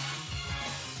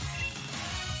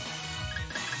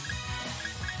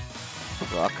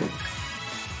 Suck.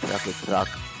 Suck.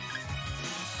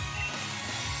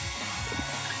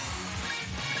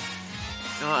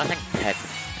 No, I think Tech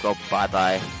go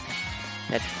bye-bye.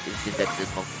 Tech is just like the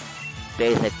most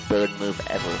basic bird move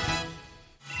ever.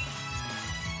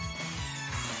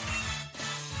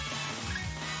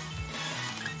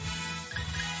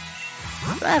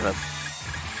 Whatever.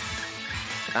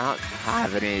 I don't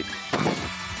have any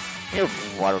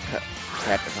water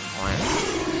type at some point.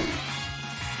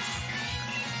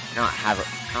 I don't have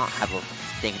a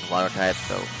stinking water type,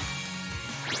 so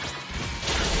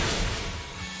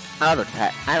I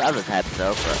have other types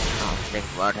though, but I don't think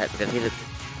water type because he's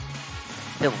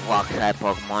a rock type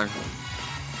Pokemon.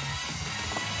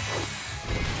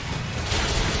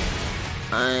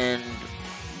 And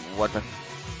what the?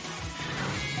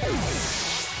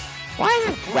 Why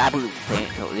does Rabu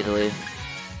faint so easily?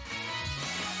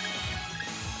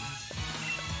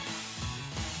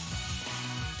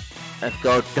 Let's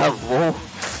go, Double.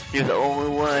 You're the only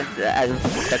one that has a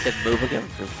effective move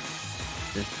against him.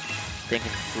 Just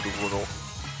thinking through the world.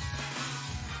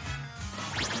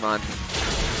 Pokemon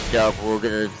dub. We'll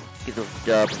get those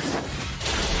dubs.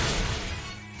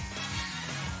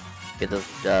 Get those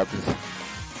dubs.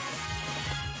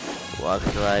 Walk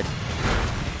slide.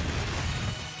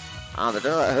 Oh, they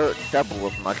don't hurt double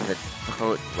as much as it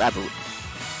hurt Raboot.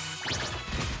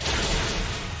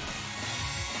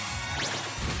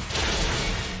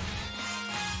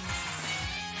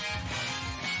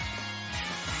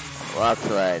 Walk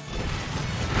slide.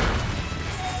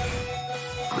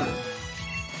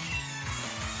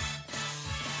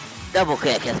 Double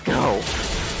kick, let's go!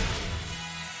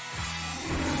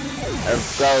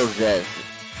 Let's go, this.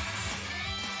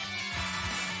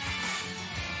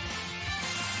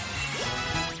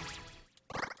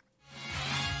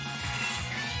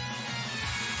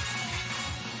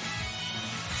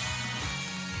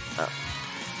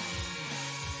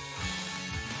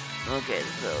 Okay,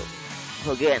 so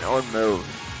we'll get an old move.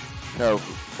 So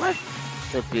what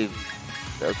should be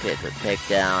okay to take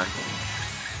down?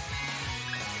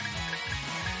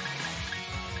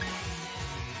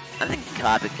 I think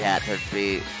copycat should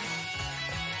be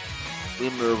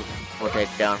removed for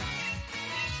takedown.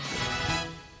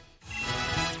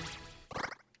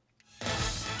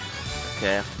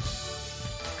 Okay.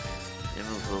 They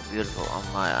move so beautiful. Oh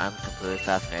my, I'm completely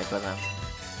fascinated by them.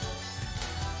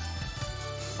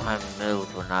 My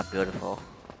moves were not beautiful.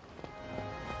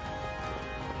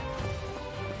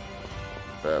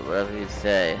 But whatever you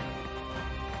say.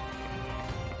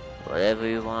 Whatever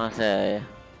you want to say.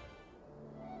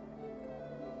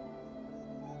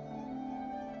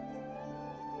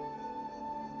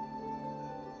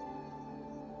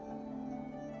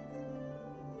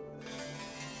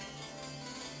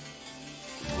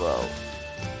 Whoa.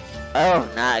 I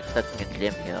was not expecting a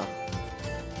gym here.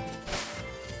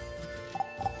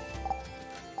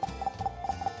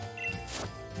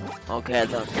 Okay,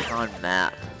 that's a ton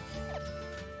map.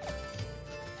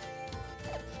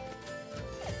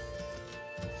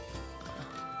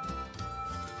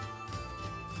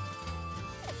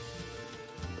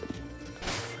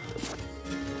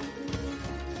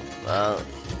 Well,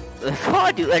 before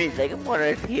I do anything, I'm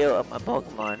gonna heal up my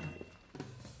Pokemon.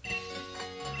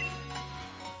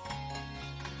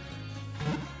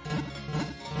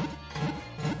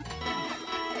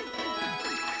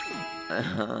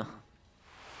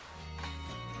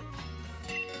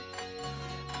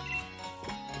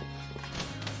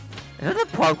 If there's a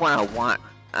Pokemon I want,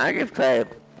 I just try to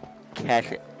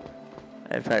catch it.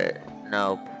 I try to,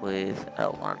 no, please, I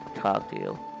don't want to talk to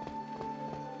you.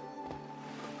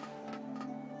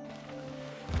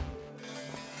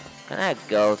 Can I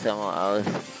go somewhere else?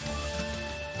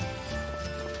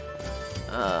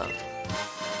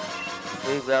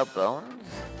 Three Bell Bones?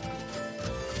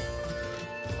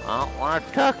 I don't want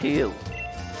to talk to you.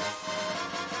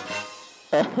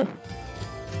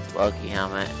 Lucky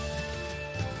helmet.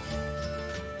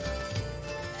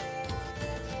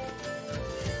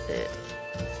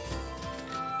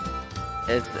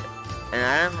 If an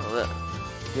item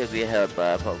could be held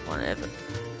by a Pokemon, if the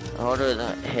holder is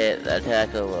hit, the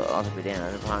attacker will also be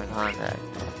damaged upon contact.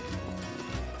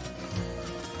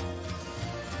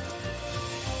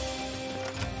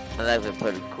 That's actually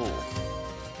pretty cool.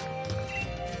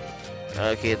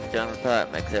 Keep the jungle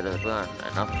part, makes it a burn,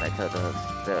 and also makes it a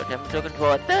temperature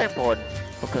control. It's very important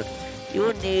because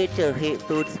you need to heat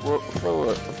food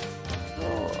slowly.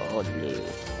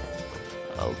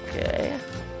 Okay.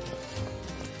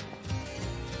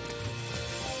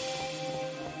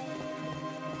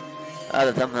 Oh,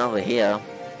 there's something over here.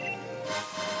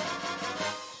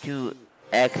 2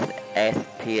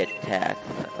 XSP attacks.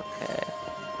 Okay.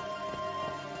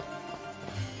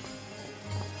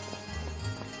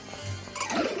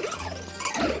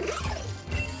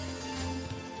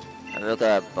 I look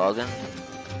at Boggin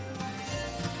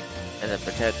as a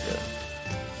protector.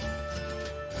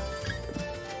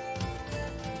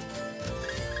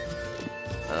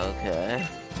 Okay.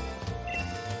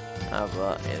 How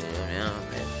about if you know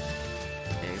me?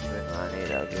 If I need,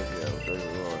 I'll give you a good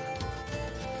reward.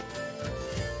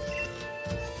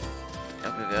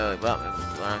 If you go about me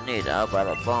what I need, I'll buy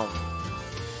a bomb.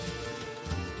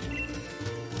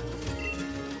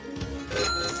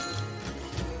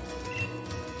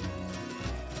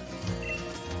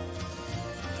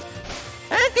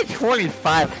 I didn't get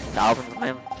 25,000 from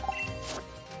him.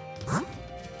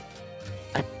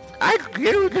 I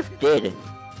literally just did.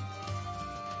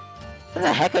 That's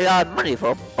a heck of a lot of money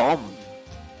for a bomb.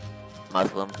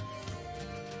 Muslim.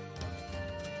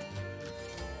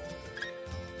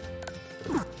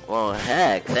 Well,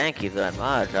 heck, thank you very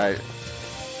much. I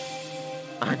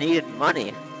needed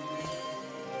money.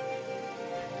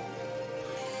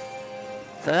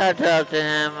 So I talked to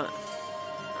him.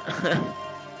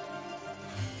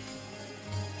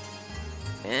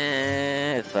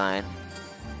 It's fine.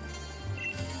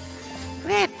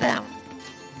 Read them!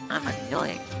 I'm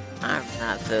annoying. I'm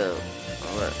not so...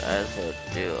 I also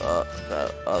do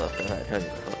about all the stuff I told you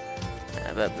before.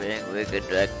 About being a good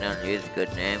dragon and use a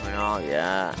good name and all,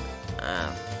 yeah.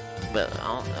 But the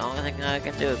only thing I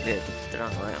can do is get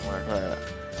strong right when I try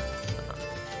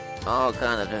all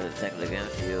kinds of different things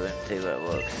against you and see what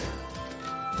works.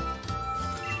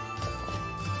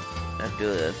 Let's do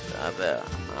this, I bet.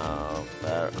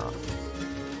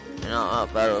 You know, I'll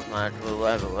battle with my true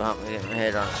wife will help me get my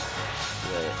head on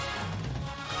straight.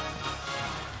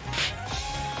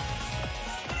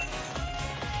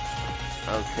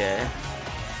 Okay.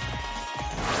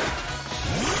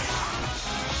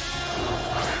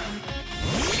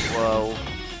 Whoa.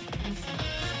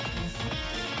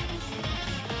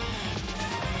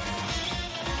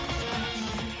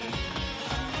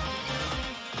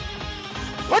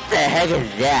 What the heck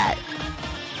is that?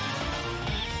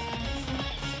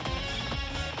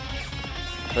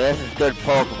 So this is good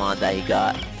Pokemon that you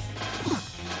got.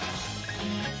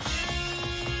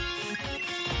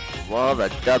 Well, the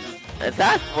dub. If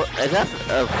that's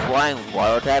a flying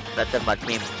water type, that does my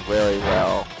team really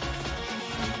well.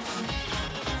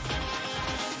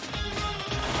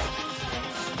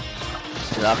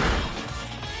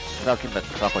 Lucky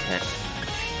McCruckleton.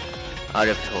 I'll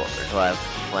just try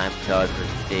Flame Charge for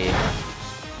C.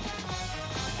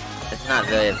 It's not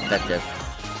very effective.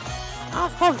 Oh,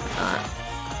 of course it's not.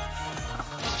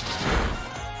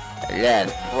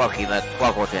 Yes, Lucky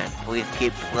McCruckleton, please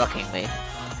keep plucking me.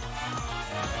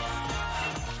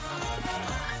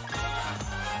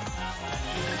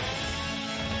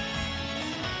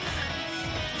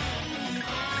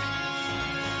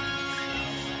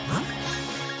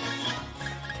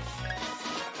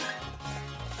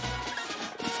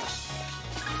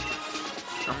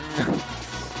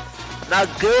 Not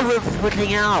good with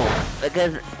switching out,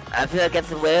 because I feel like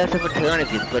it's a waste of a turn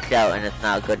if you switch out and it's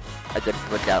not a good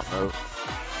switch out move.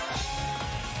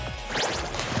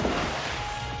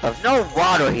 There's no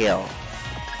water heal.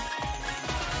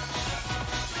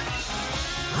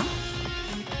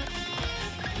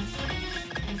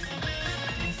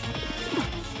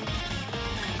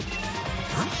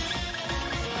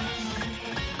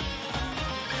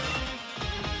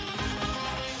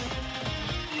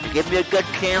 Give me a good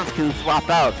chance to swap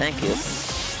out, thank you.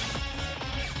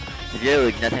 There's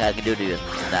really nothing I can do to you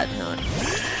in that turn.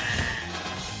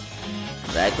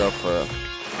 I go first.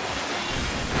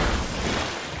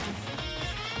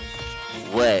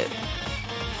 Wait.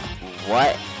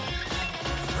 What?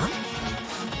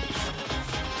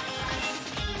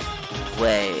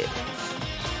 Wait.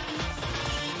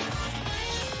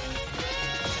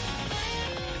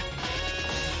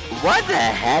 What the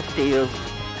heck do you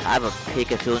have a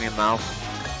Pikachu in your mouth?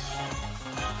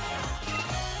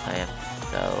 I am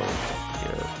so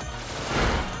confused.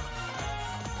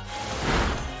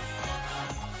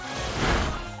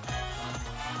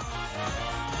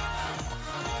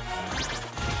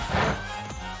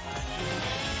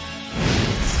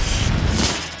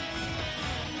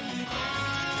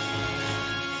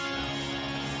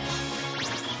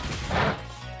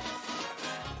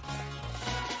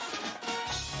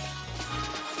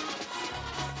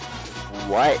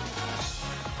 What?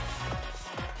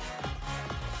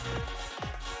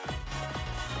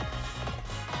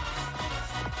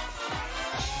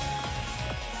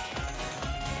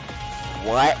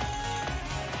 What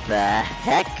the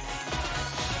heck?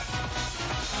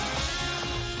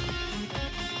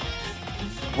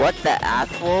 What the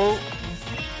actual?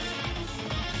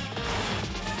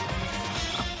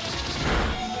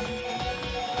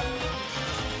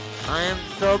 I am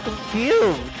so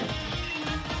confused.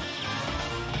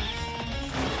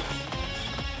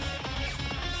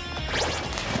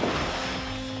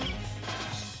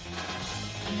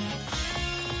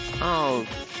 Oh,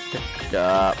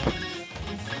 stop.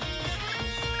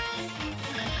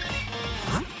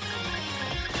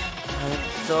 I'm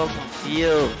so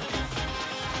confused.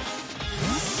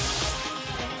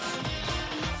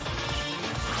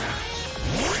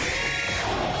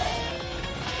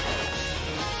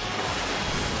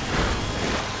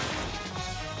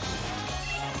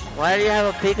 Why do you have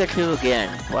a Pikachu again?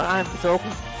 Well, I'm so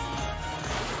confused.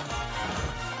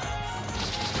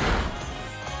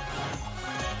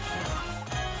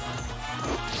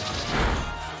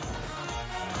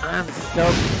 I'm so...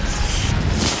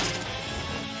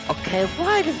 Okay,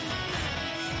 why does...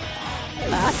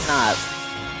 That's not...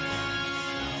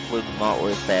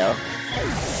 remotely fail.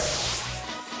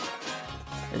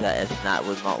 That it's not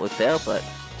remotely fail, but...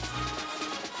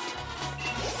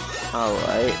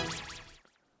 Alright.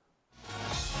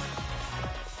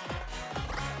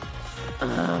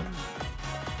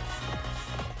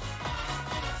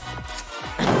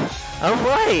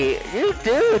 Alright, you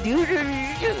dude, you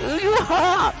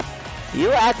hop.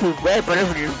 You actually way better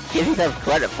than you give yourself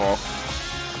credit for.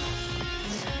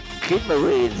 Keep my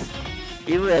reads.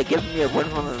 You were giving me a one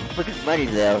from the freaking money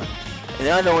though. And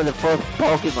I know when the first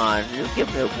Pokemon, you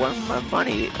give me one from my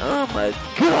money. Oh my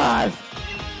god.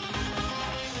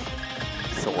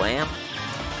 Swam?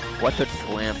 What should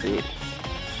Swam be?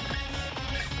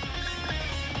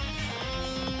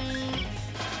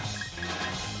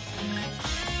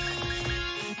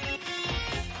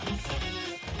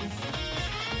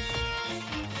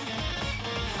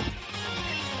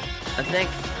 I think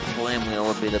Flame Wheel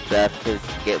would be the best to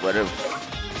get rid of.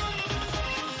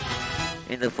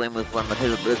 In the Flame Wheel is one of my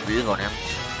favorite moves to use on him.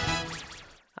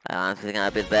 I honestly think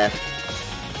that'd be the best.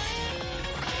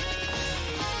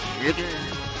 You can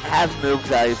have moves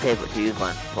that are your favorite to use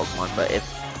on Pokemon, but if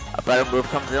a better move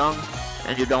comes along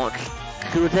and you don't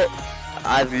choose it,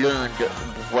 I've learned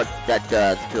what that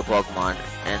does to a Pokemon,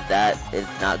 and that is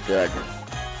not good.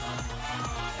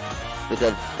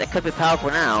 Because that could be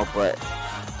powerful now, but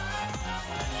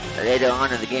later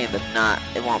on in the game, if not,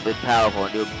 it won't be powerful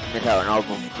and you'll miss out on all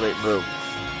those great moves.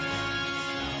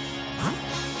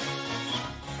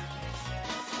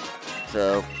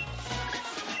 So,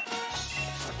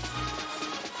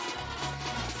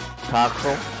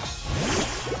 Toxel.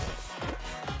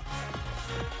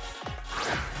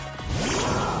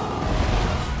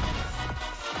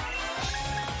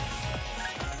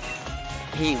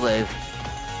 Heat Wave.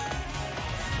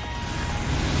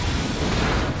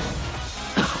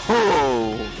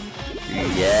 Oh,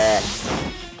 yes.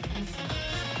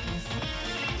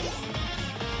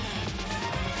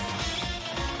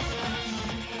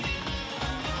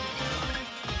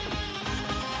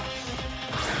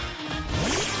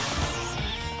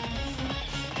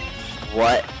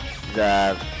 What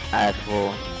the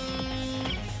actual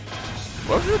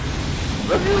review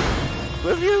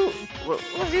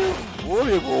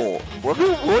volleyball?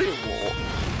 Review volleyball?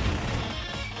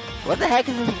 What the heck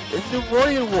is this? It's the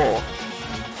volleyball.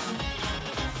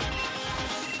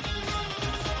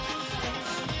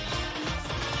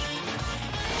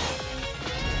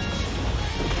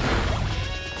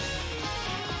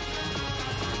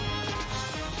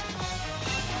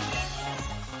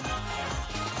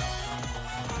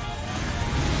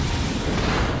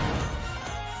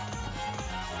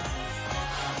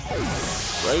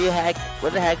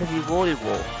 What the heck is he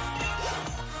volleyball?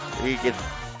 Is he just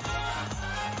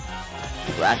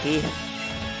wacky?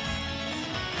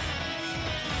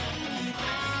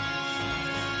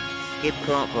 Keep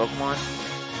current Pokemon.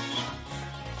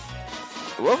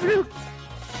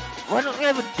 Why don't we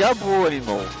have a double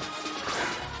anymore?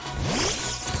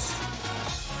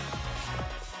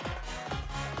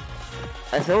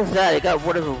 That's so sad. They got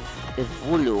rid of his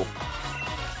Wooloo.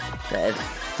 That is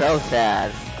so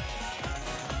sad.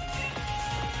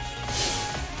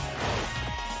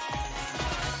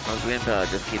 Green power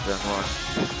just keeps on going.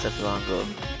 Such a long go.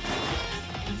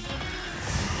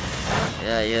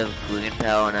 Yeah, you have green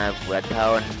power and I have red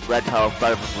power, and red power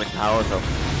better than green power, so.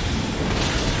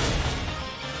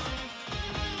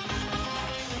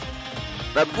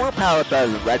 But blue power is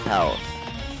better than red power.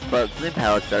 But green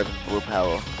power is better than blue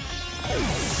power.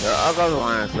 So I'll go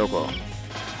on a circle.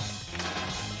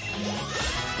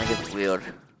 I think it's weird.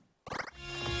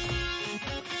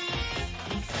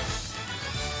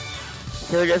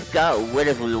 So I just got rid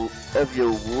of your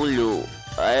Wooloo.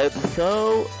 I'm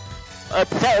so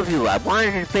upset with you. I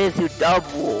wanted to face you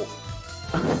double.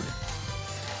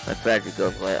 My friend should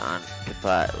go play on the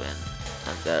pot when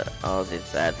I've got all these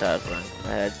bad thoughts running in my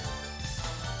head.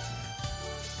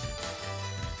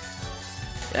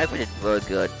 Jackman is very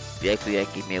good. Jackman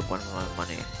gave me one of my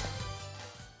money.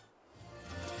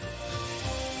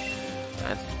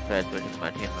 That's pretty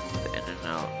much him in and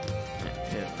out.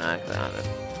 And max out of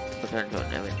potential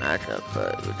in every matchup,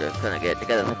 but we're just gonna get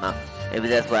together somehow. Maybe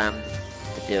that's why I'm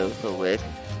still so weak.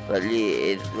 But Lee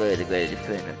is really the greatest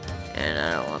trainer, and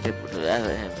I don't want people to laugh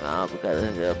at him now because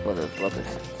of their brother's brothers.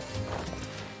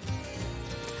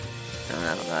 And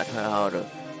I forgot harder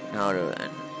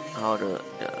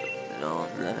know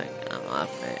living. I'm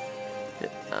off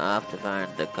it. I have to find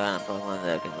the kind of Pokemon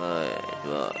that can really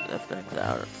draw the things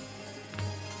out.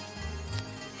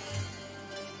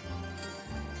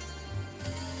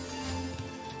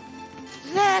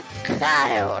 That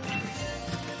child!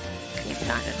 Keep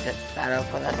trying to sit battle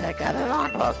for the sake of their own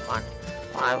Pokemon.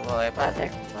 Why worry about their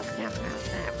Pokemon?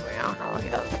 We all know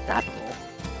he's unstoppable.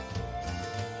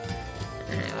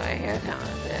 Anyway, here's how to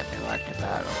watch the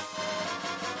battle.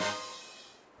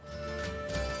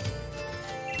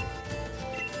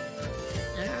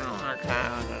 I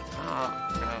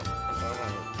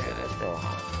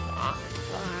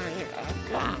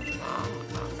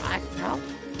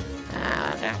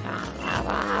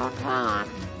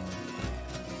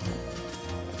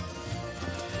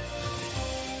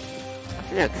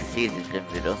feel like season's in the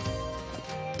middle.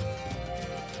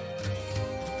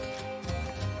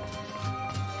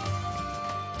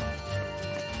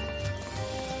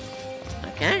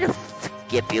 Can I just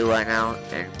skip you right now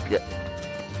and get...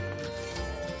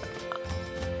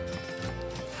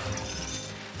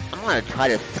 I'm gonna try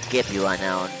to skip you right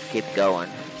now and keep going.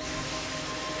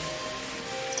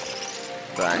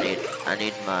 But I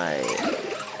need my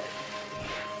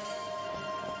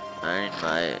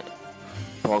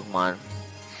Pokemon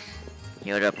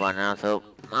healed up right now, so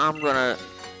I'm gonna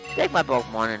take my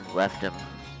Pokemon and rest him.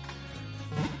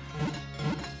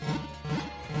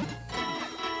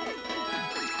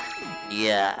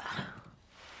 Yeah.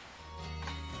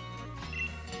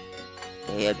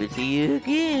 Happy to see you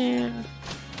again.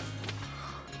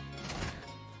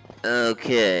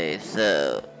 Okay,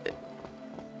 so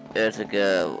let's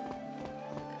go.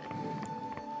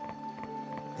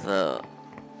 So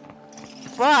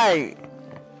before I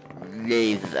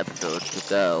leave this episode to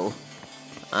go,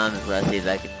 I'm just gonna see if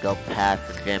I can go past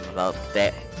the gym without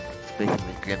facing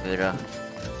the gym leader.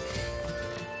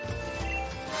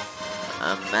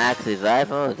 Max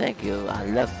Revive, oh thank you. I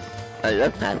love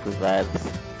Max Revives.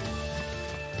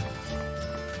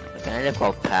 Can I just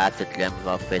go past the gym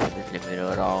without facing the gym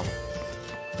leader at all?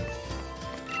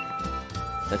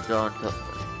 Let's go into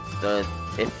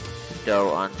it's still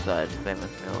on site,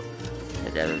 famous note.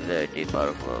 It has a very deep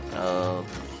waterfall. Oh.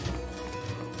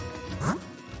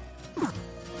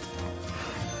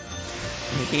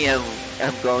 Yeah,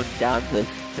 I'm going down the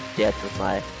depth of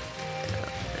my...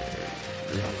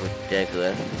 This is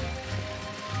ridiculous.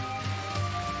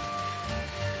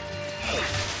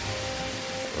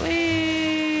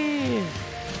 Whee!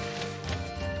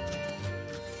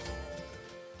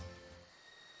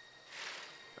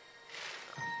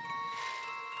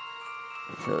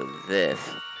 So this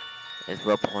is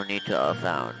what Ponyta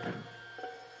found.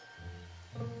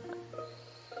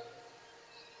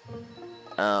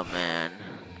 Oh man.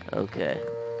 Okay.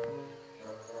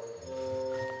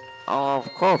 Oh,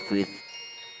 of course these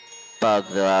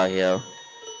bugs are out here.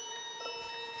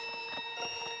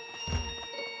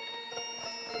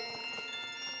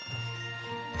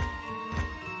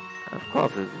 Of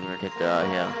course we're gonna take that out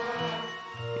here.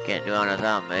 You can't do it on its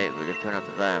own, mate. We just turn up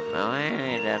the volume. Oh,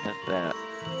 hey, that's just better.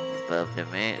 Spoke to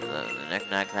me. The next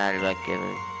night I like give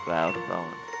it a loud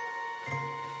phone.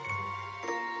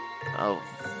 Oh.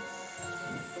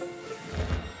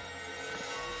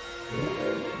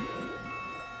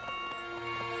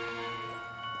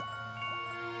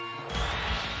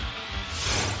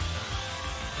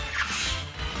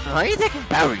 Why are you thinking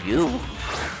about you?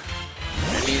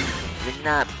 I mean, you're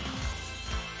not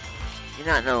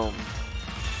no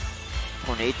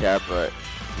Ponyta, but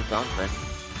you're something.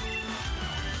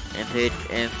 MP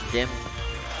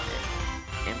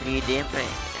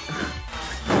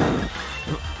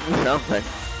something,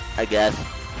 I guess.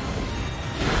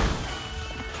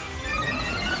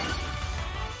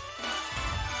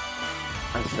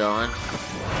 A song?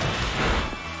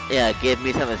 Yeah, give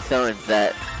me some of the songs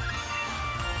that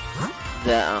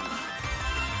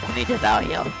Ponyta's out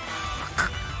here.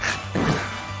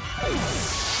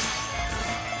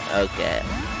 Okay.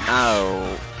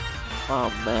 Oh. Oh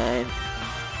man.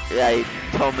 Yeah, you're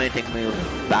tormenting me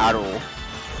with battle.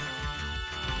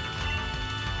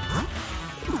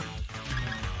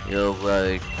 You're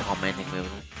really tormenting me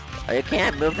with... Oh, you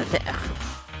can't move the thing.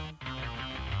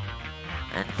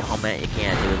 And torment, you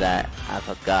can't do that. I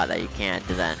forgot that you can't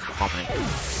do that in torment.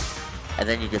 And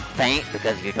then you just faint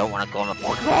because you don't want to go on the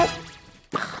Pokeball?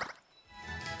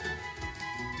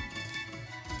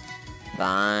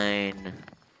 Fine.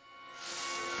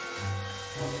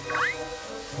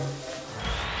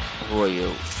 Who are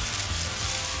you?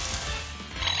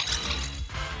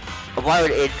 Why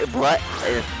would it... What?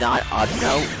 It's not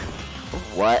Auto?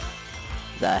 What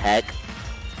the heck?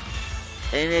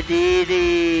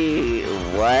 Indeedee!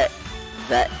 What?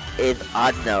 That is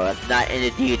Auto. That's not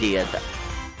Indeedee. That's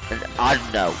an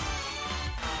Auto.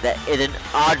 That is an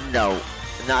Auto.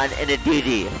 Not an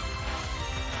Indeedee.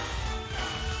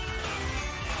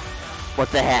 What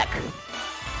the heck?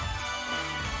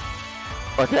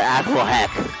 What the actual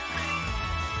heck?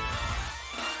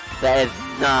 That is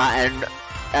not an...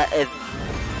 That is...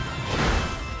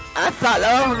 That's not...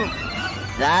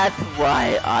 That's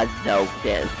why I know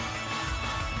this.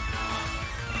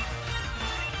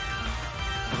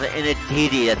 In a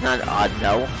DD, that's not odd,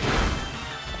 no.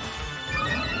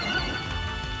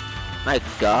 My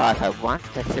God, I want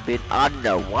that to be an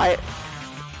unknown. Why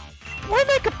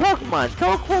make a Pokemon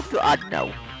so close to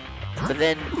unknown? But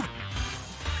then,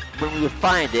 when we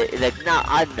find it, it's like not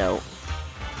unknown.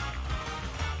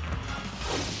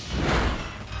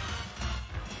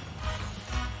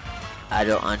 I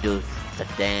don't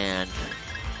understand.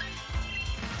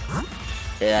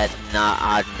 It's not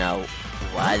unknown.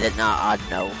 Why is it not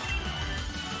unknown?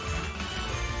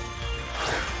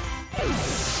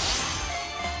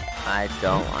 I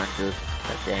don't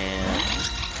understand.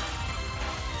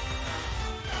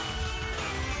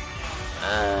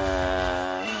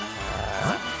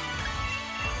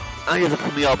 I use a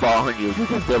Premier Ball on you. You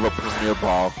deserve a Premier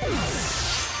Ball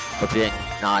for being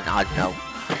non-unknown.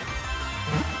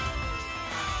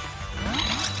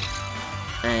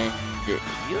 And you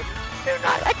do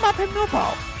not like my Premier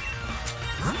Ball.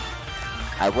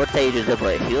 I would say you deserve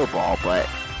a Heal Ball, but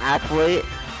actually,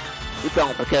 you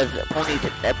don't, because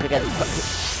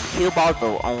Heal Balls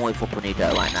are only for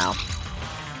Ponyta right now.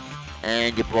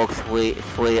 And you broke sweet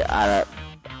out of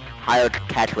higher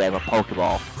catch rate of a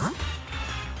Pokeball.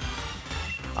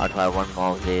 I'll try one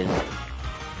more of these.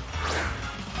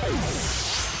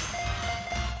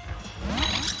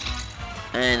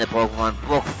 And the Pokemon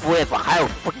broke free of a higher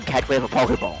freaking catch rate of a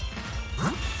Pokeball.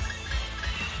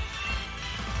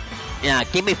 Yeah,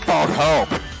 give me false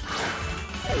hope.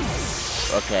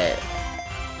 Okay.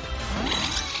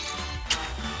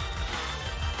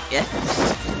 Yes.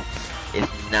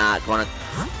 It's not gonna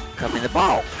come in the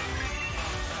ball.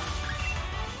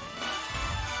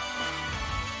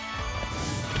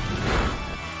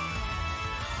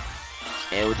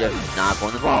 It would just not go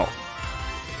in the ball.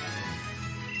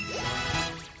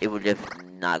 It would just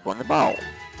not go in the ball.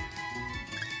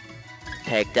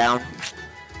 Takedown.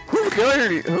 Who's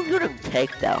doing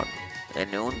takedown? At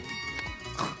noon?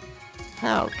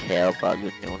 I don't care about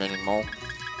your noon anymore.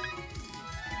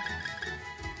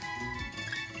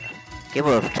 Give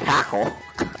her a tackle.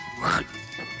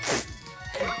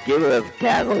 Give her a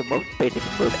tackle, the most basic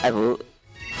move ever.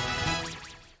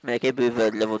 Man, I can't believe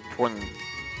level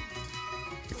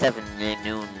 27 in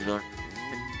noon.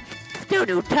 Still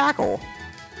do tackle.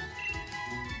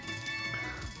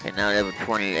 Okay, now level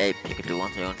 28 Pikachu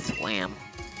wants their own swam.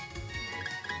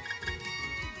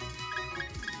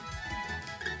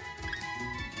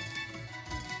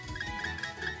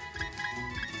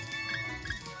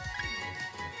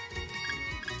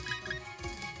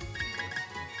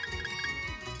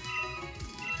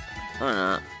 Why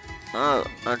not?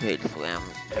 I'll take swam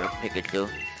or Pikachu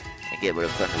and get rid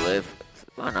of Thunder Wave.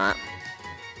 Why not?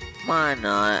 Why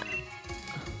not?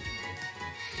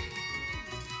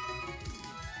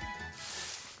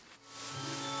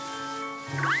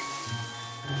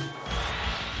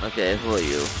 Okay, who are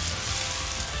you?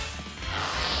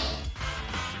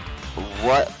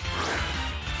 What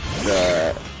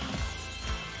the...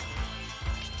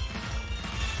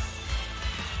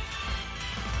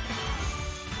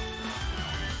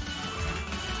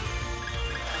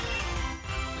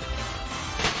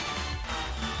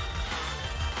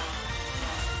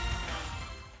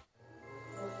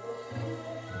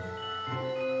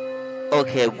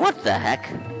 Okay, what the heck?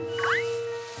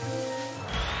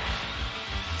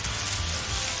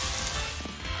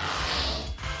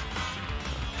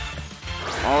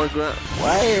 Hologram?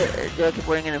 Why do I keep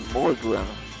putting in a hologram?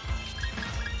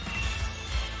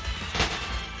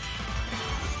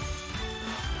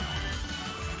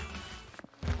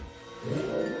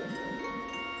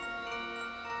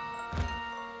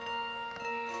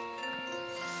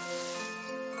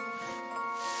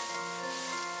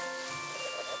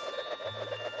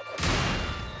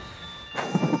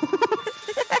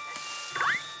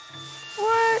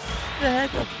 What the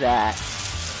heck is that?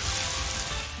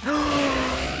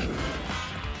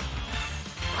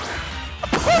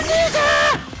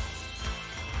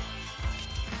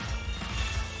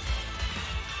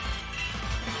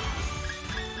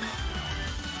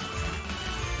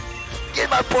 Get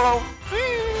my phone!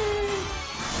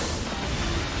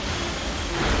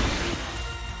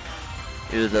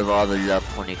 You deserve all the love,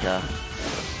 Ponyta.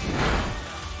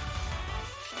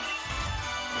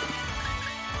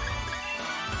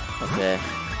 Okay.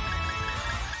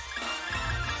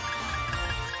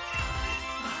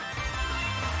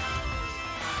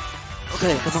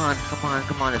 Okay, come on,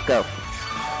 let's go.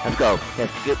 Let's go.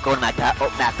 Let's go to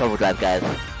max overdrive, guys.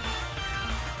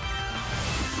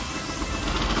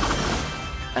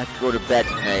 I can go to bed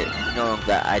tonight, knowing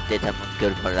that I did something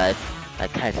good in my life. I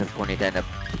catch a Ponyta and a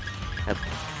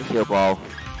heal ball.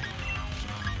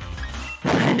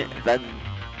 Then...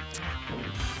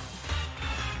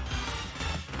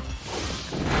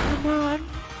 Come on.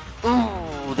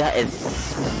 Ooh, that is...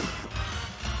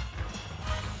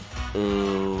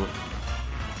 Ooh.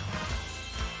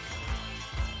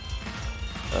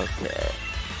 Okay.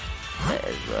 That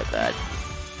is real bad.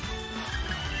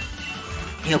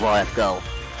 Here, boy, let's go.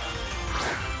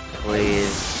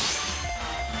 Please.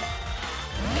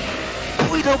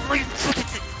 Please don't please.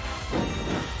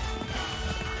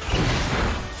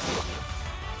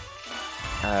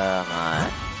 Oh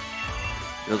my.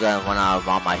 You're gonna run out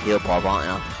of my heal ball, aren't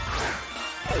you?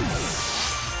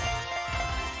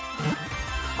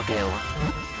 Okay.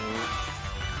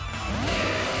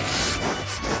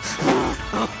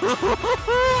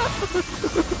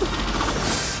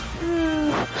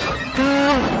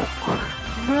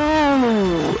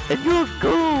 No! And you're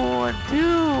going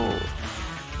too!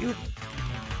 You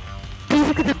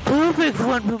picked the perfect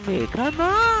one for me, come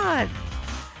on!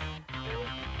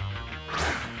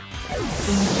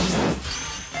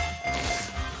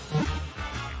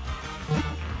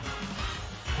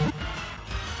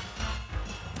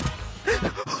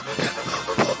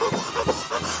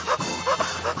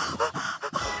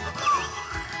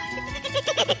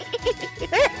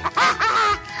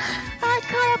 I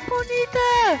caught a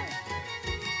Bonita!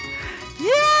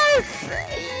 Yes!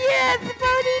 Yes,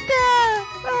 Bonita!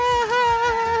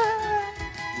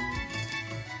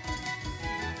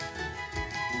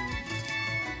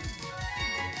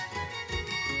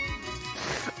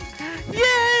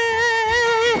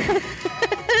 Yay!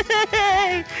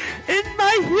 In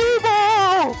my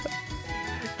hero!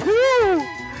 Two!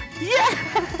 Yes!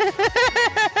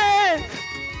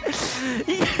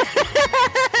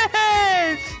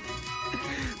 Yes!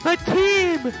 My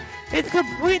team is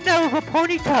complete now with a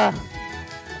Ponyta.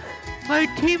 My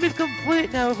team is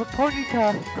complete now with a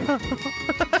Ponyta.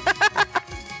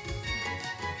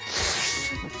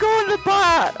 Go in the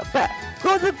bar!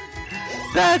 Go in the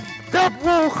bag!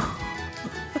 Double!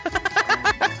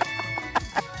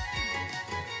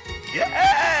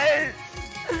 Yes!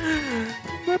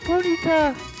 My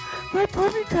Ponyta! My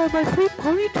Ponyta! My sweet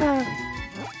Ponyta!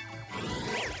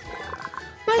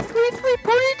 My sweet, sweet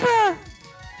Ponyta!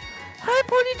 Hi,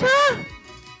 Ponyta!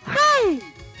 Hi!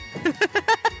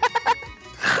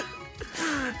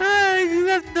 You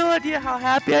have no idea how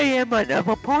happy I am right now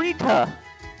for Ponyta.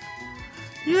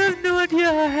 You have no idea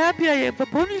how happy I am for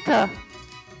Ponyta.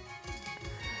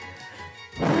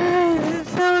 This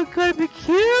is so gonna be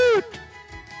cute.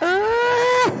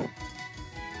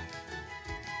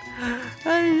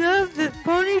 I love this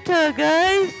Ponyta,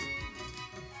 guys.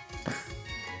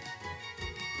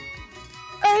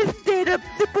 I stayed up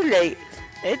super late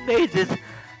and made this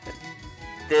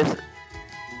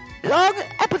long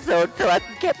episode so I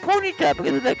can get Ponyta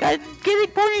because it's like I'm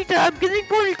getting Ponyta, I'm getting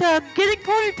Ponyta, I'm getting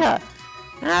Ponyta,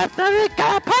 and I finally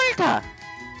got a Ponyta.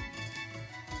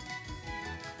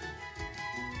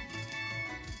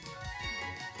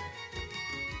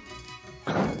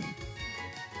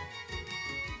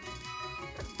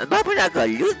 I'm probably not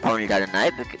gonna use Ponyta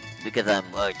tonight because I'm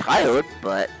really tired,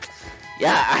 but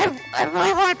yeah, I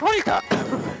really wanted Ponyta.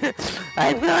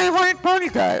 I really wanted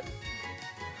Ponyta.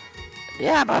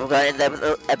 Yeah, I'm probably gonna end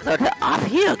the episode off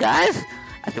here, guys.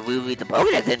 After we read the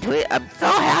Pokédex into it, I'm so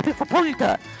happy for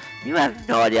Ponyta. You have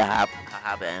no idea how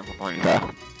happy I am for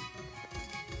Ponyta.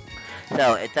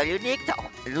 So, it's a unique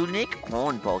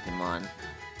horn Pokemon.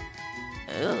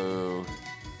 Ooh.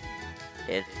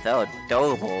 It's so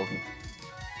adorable.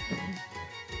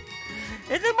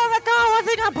 It's the most adorable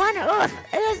thing upon earth.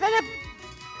 It is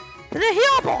the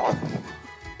heal ball.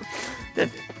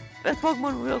 This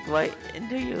Pokemon will look right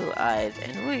into your eyes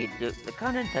and read the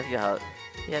contents of your heart.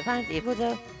 If it finds evil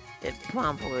there, it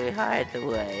promptly hides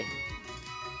away.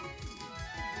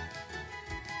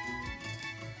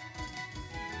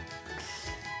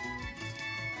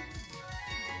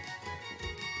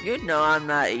 You know I'm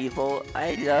not evil.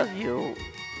 I love you.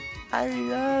 I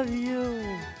love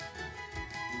you.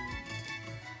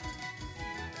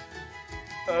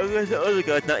 I guess the other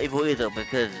guy's not evil either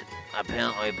because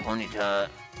apparently Ponyta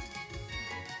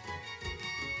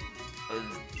was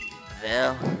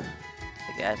there,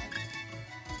 I guess.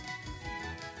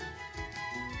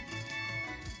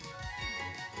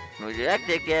 Would you like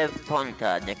to give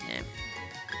Ponyta a nickname?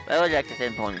 Where would you like to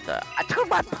send Ponyta? I took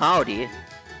my party.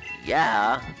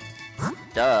 Yeah.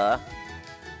 Duh.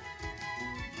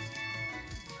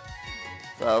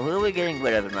 So who are we getting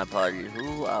rid of in my party?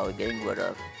 Who are we getting rid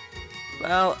of?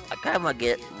 Well, I kind of want to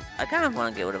get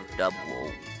rid of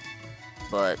Double,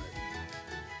 but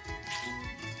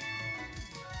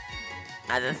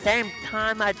at the same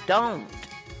time I don't.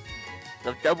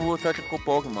 The Double is such a cool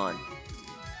Pokemon.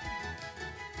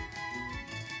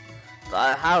 But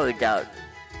I highly doubt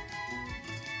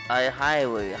I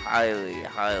highly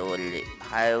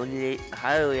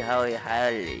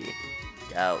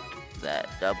doubt that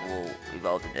Double will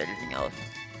evolve into anything else.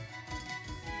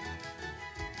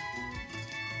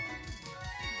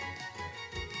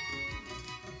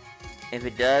 If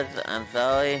it does, I'm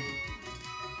sorry.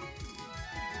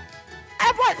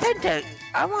 I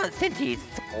want Cincy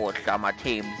Scorched on my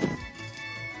teams.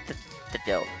 To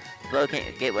do. So I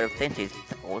can't get rid of Cincy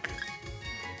Scorched.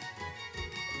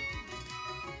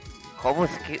 Cobble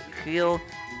Skill,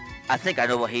 I think I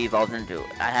know what he evolves into.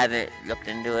 I haven't looked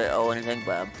into it or anything,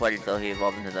 but I'm pretty sure he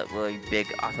evolves into that really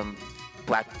big, awesome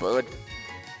black bird.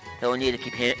 So we need to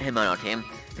keep him on our team,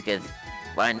 because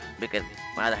why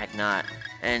the heck not?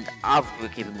 And obviously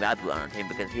we're keeping Rabu on our team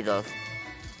because he's a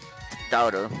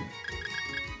starter.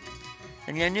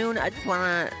 And yeah, Noon, I just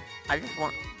want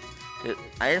the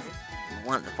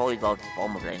fully evolved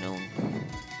form of Noon.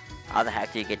 How the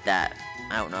heck do you get that?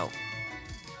 I don't know.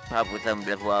 Probably some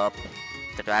level up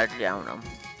strategy, I don't know.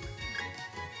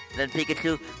 Then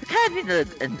Pikachu, we kind of need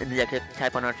an electric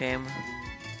type on our team.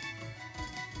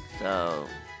 So,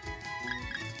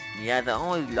 yeah, the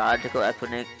only logical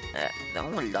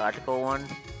one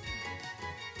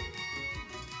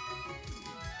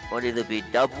would either be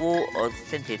Double or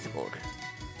Centiscore.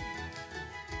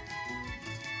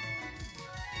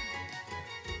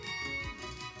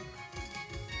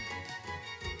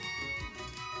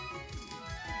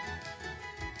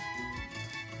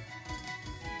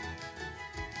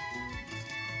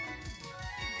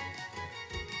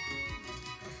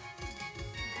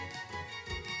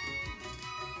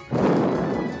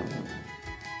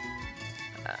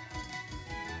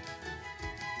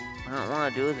 I don't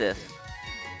want to do this.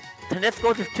 Tennis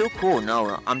is too cool.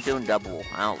 No, I'm doing Double.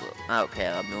 I don't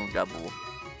care. I'm doing Double.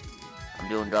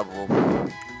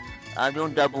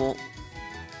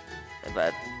 If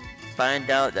I find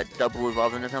out that Double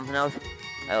evolves into something else,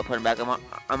 I will put him back on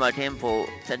my team for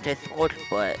Sensei Sport,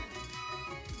 but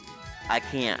I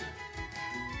can't.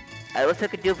 I wish I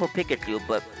could do it for Pikachu,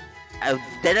 but I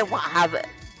didn't want to have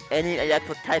any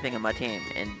electric typing in my team,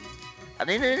 and I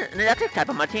need an electric type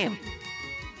on my team.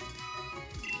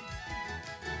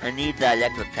 I need the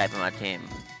electric type on my team.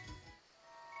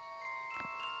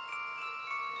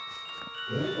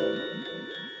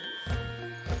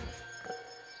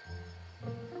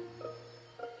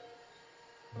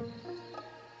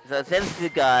 So since we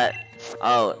got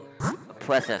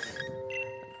Precious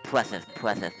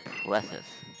Ponyta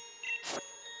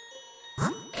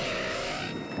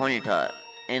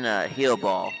in a Heal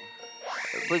Ball,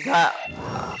 we got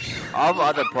all the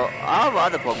other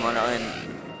Pokemon are in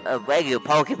a regular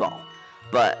Pokeball,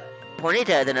 but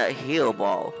Ponyta is in a Heal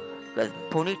Ball because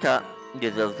Ponyta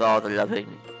deserves all the loving,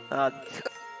 all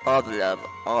the love,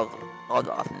 all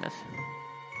the awesomeness.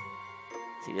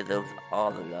 She deserves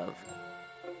all the love.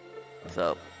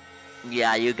 So,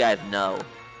 yeah, you guys know.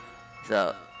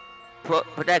 So,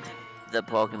 protect the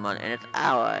Pokemon and its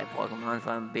ally Pokemon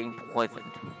from being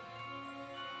poisoned.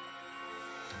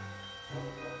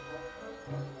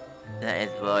 That is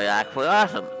really actually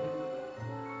awesome.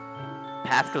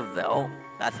 Pascal,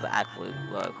 that's actually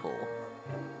really cool.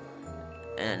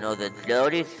 And I know the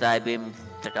Agility, Side Beam,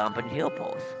 Stomp, and Heal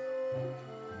Pulse.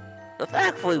 That's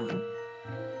actually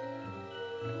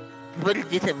pretty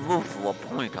decent move for a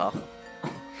Ponyta.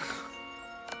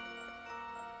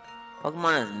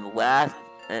 Pokemon is rash.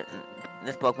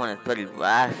 This Pokemon is pretty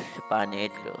rash by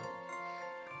nature.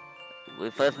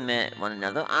 We first met one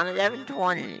another on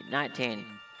 11/20/2019,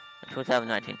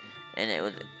 and it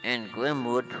was in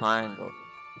Grimwood Triangle,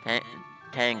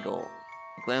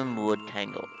 Grimwood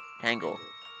Tangle.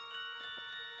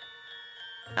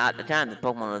 At the time, the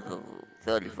Pokemon was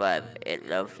 35. It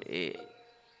loves to eat.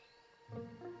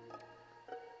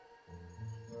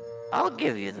 I'll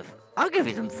give you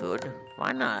some food.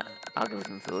 Why not? I'll give you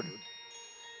some food.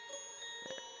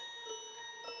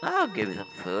 I'll give you some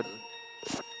food.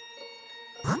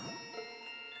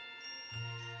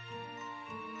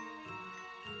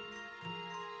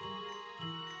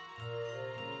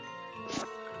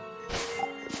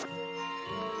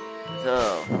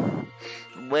 So,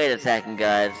 wait a second,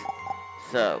 guys.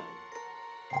 So,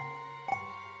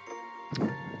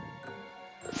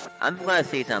 I'm gonna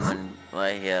see something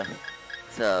right here.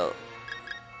 So,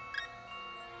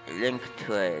 link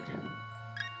trade.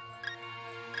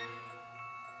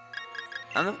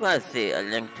 I'm just gonna see a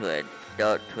link to it.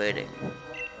 Start trading.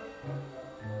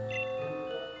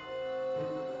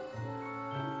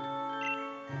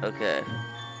 Okay.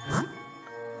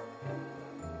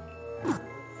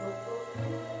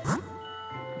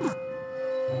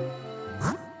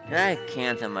 Can I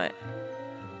cancel my...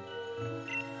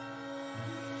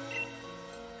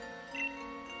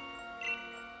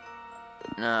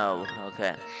 No,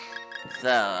 okay.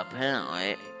 So,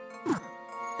 apparently,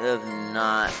 there's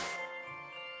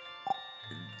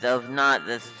not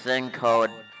this thing called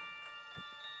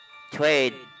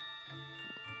trade,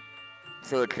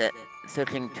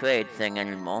 searching trade thing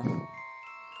anymore.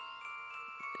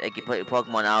 Like, you put your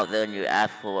Pokemon out there and you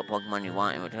ask for what Pokemon you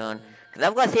want in return. Because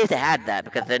I've got to see if they had that,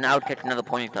 because then I would catch another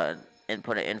Ponyta and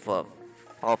put it in for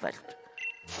Fall Fest.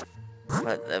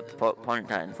 Put the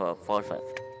Ponyta in for Fall Fest.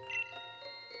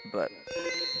 But,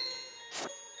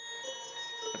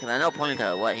 because I know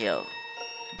Ponyta what heal.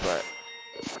 But,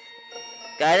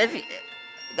 guys,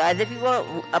 if you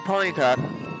want a Ponyta,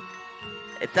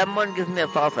 if someone gives me a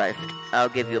Fall Fest, I'll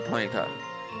give you a Ponyta.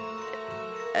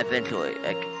 Eventually,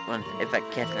 like, if I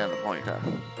catch another Ponyta.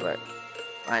 But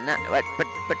right now, but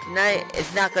tonight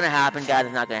it's not gonna happen, guys.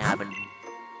 It's not gonna happen.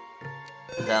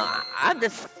 So I'm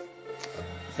just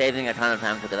saving a ton of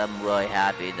time because I'm really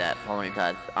happy that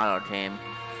Ponyta's on our team.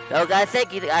 So guys,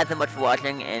 thank you guys so much for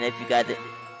watching, and if you guys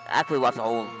actually watched the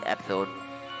whole episode,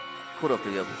 kudos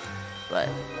to you. But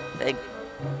thank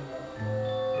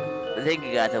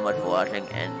you guys so much for watching,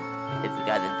 and if you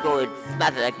guys enjoyed,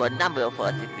 smash the like button down below for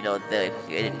us if you know it's very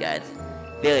appreciated, guys.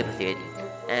 Very appreciated.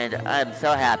 And I'm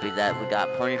so happy that we got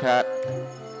Ponyta.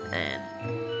 And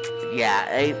yeah,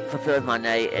 it fulfills my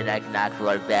night, and I can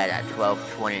actually go to bed at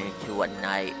 12:22 at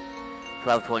night.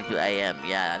 12:22 a.m.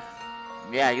 Yeah.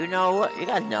 Yeah, you know what? You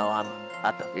guys know I'm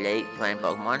up late playing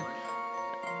Pokemon.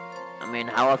 I mean,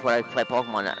 how else would I play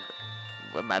Pokemon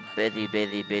with my busy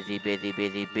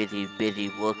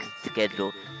work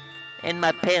schedule? And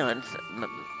my parents,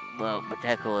 well,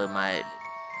 particularly my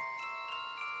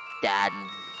dad and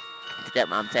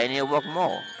stepmom, say I need to work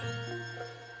more.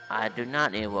 I do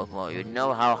not need to work more. You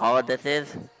know how hard this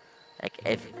is? Like,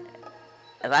 if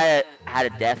I had a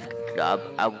desk job,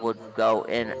 I would go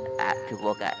in to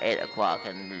work at 8 o'clock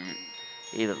and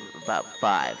leave about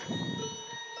 5.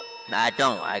 I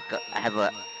don't. I have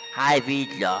a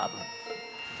high-V job.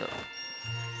 So,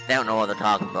 they don't know what they're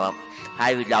talking about.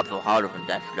 High-V jobs are harder than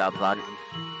desk jobs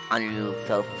on you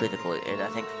so physically, and I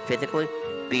think physically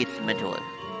beats mentally.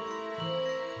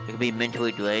 You can be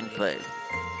mentally drained, but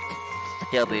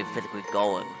still be physically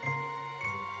going.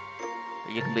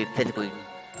 You can be physically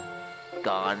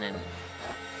gone, and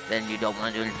then you don't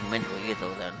want to do anything mentally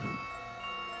either then.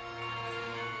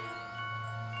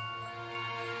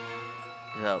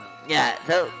 So, yeah,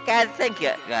 so guys, thank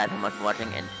you guys so much for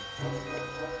watching, and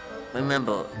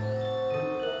remember,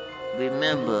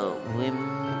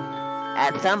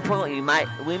 at some point we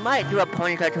might do a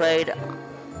Ponyta trade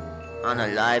on a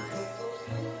live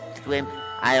stream.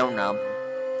 I don't know.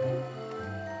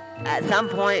 At some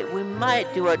point we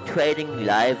might do a trading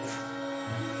live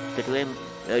stream.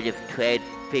 We'll just trade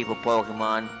people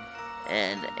Pokemon,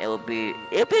 and it'll be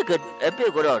a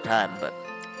good old time. But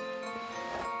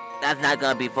that's not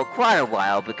gonna be for quite a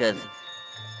while because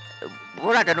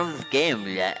we're not done with this game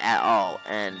yet at all,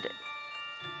 and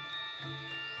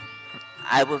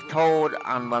I was told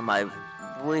on one of my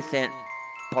recent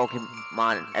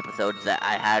Pokemon episodes that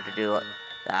I had to do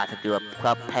a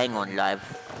Club Penguin live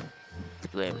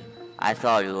stream. I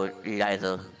saw you,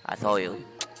 Eliza. I saw you,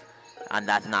 and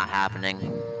that's not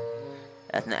happening.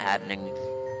 That's not happening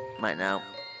right now.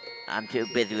 I'm too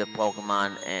busy with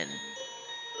Pokemon and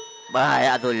my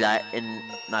other life in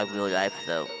my real life,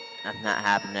 so that's not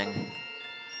happening.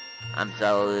 I'm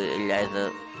sorry,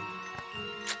 Eliza.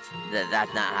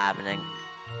 That's not happening.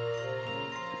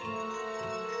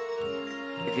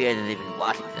 If you guys are even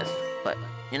watching this, but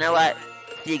you know what?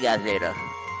 See you guys later.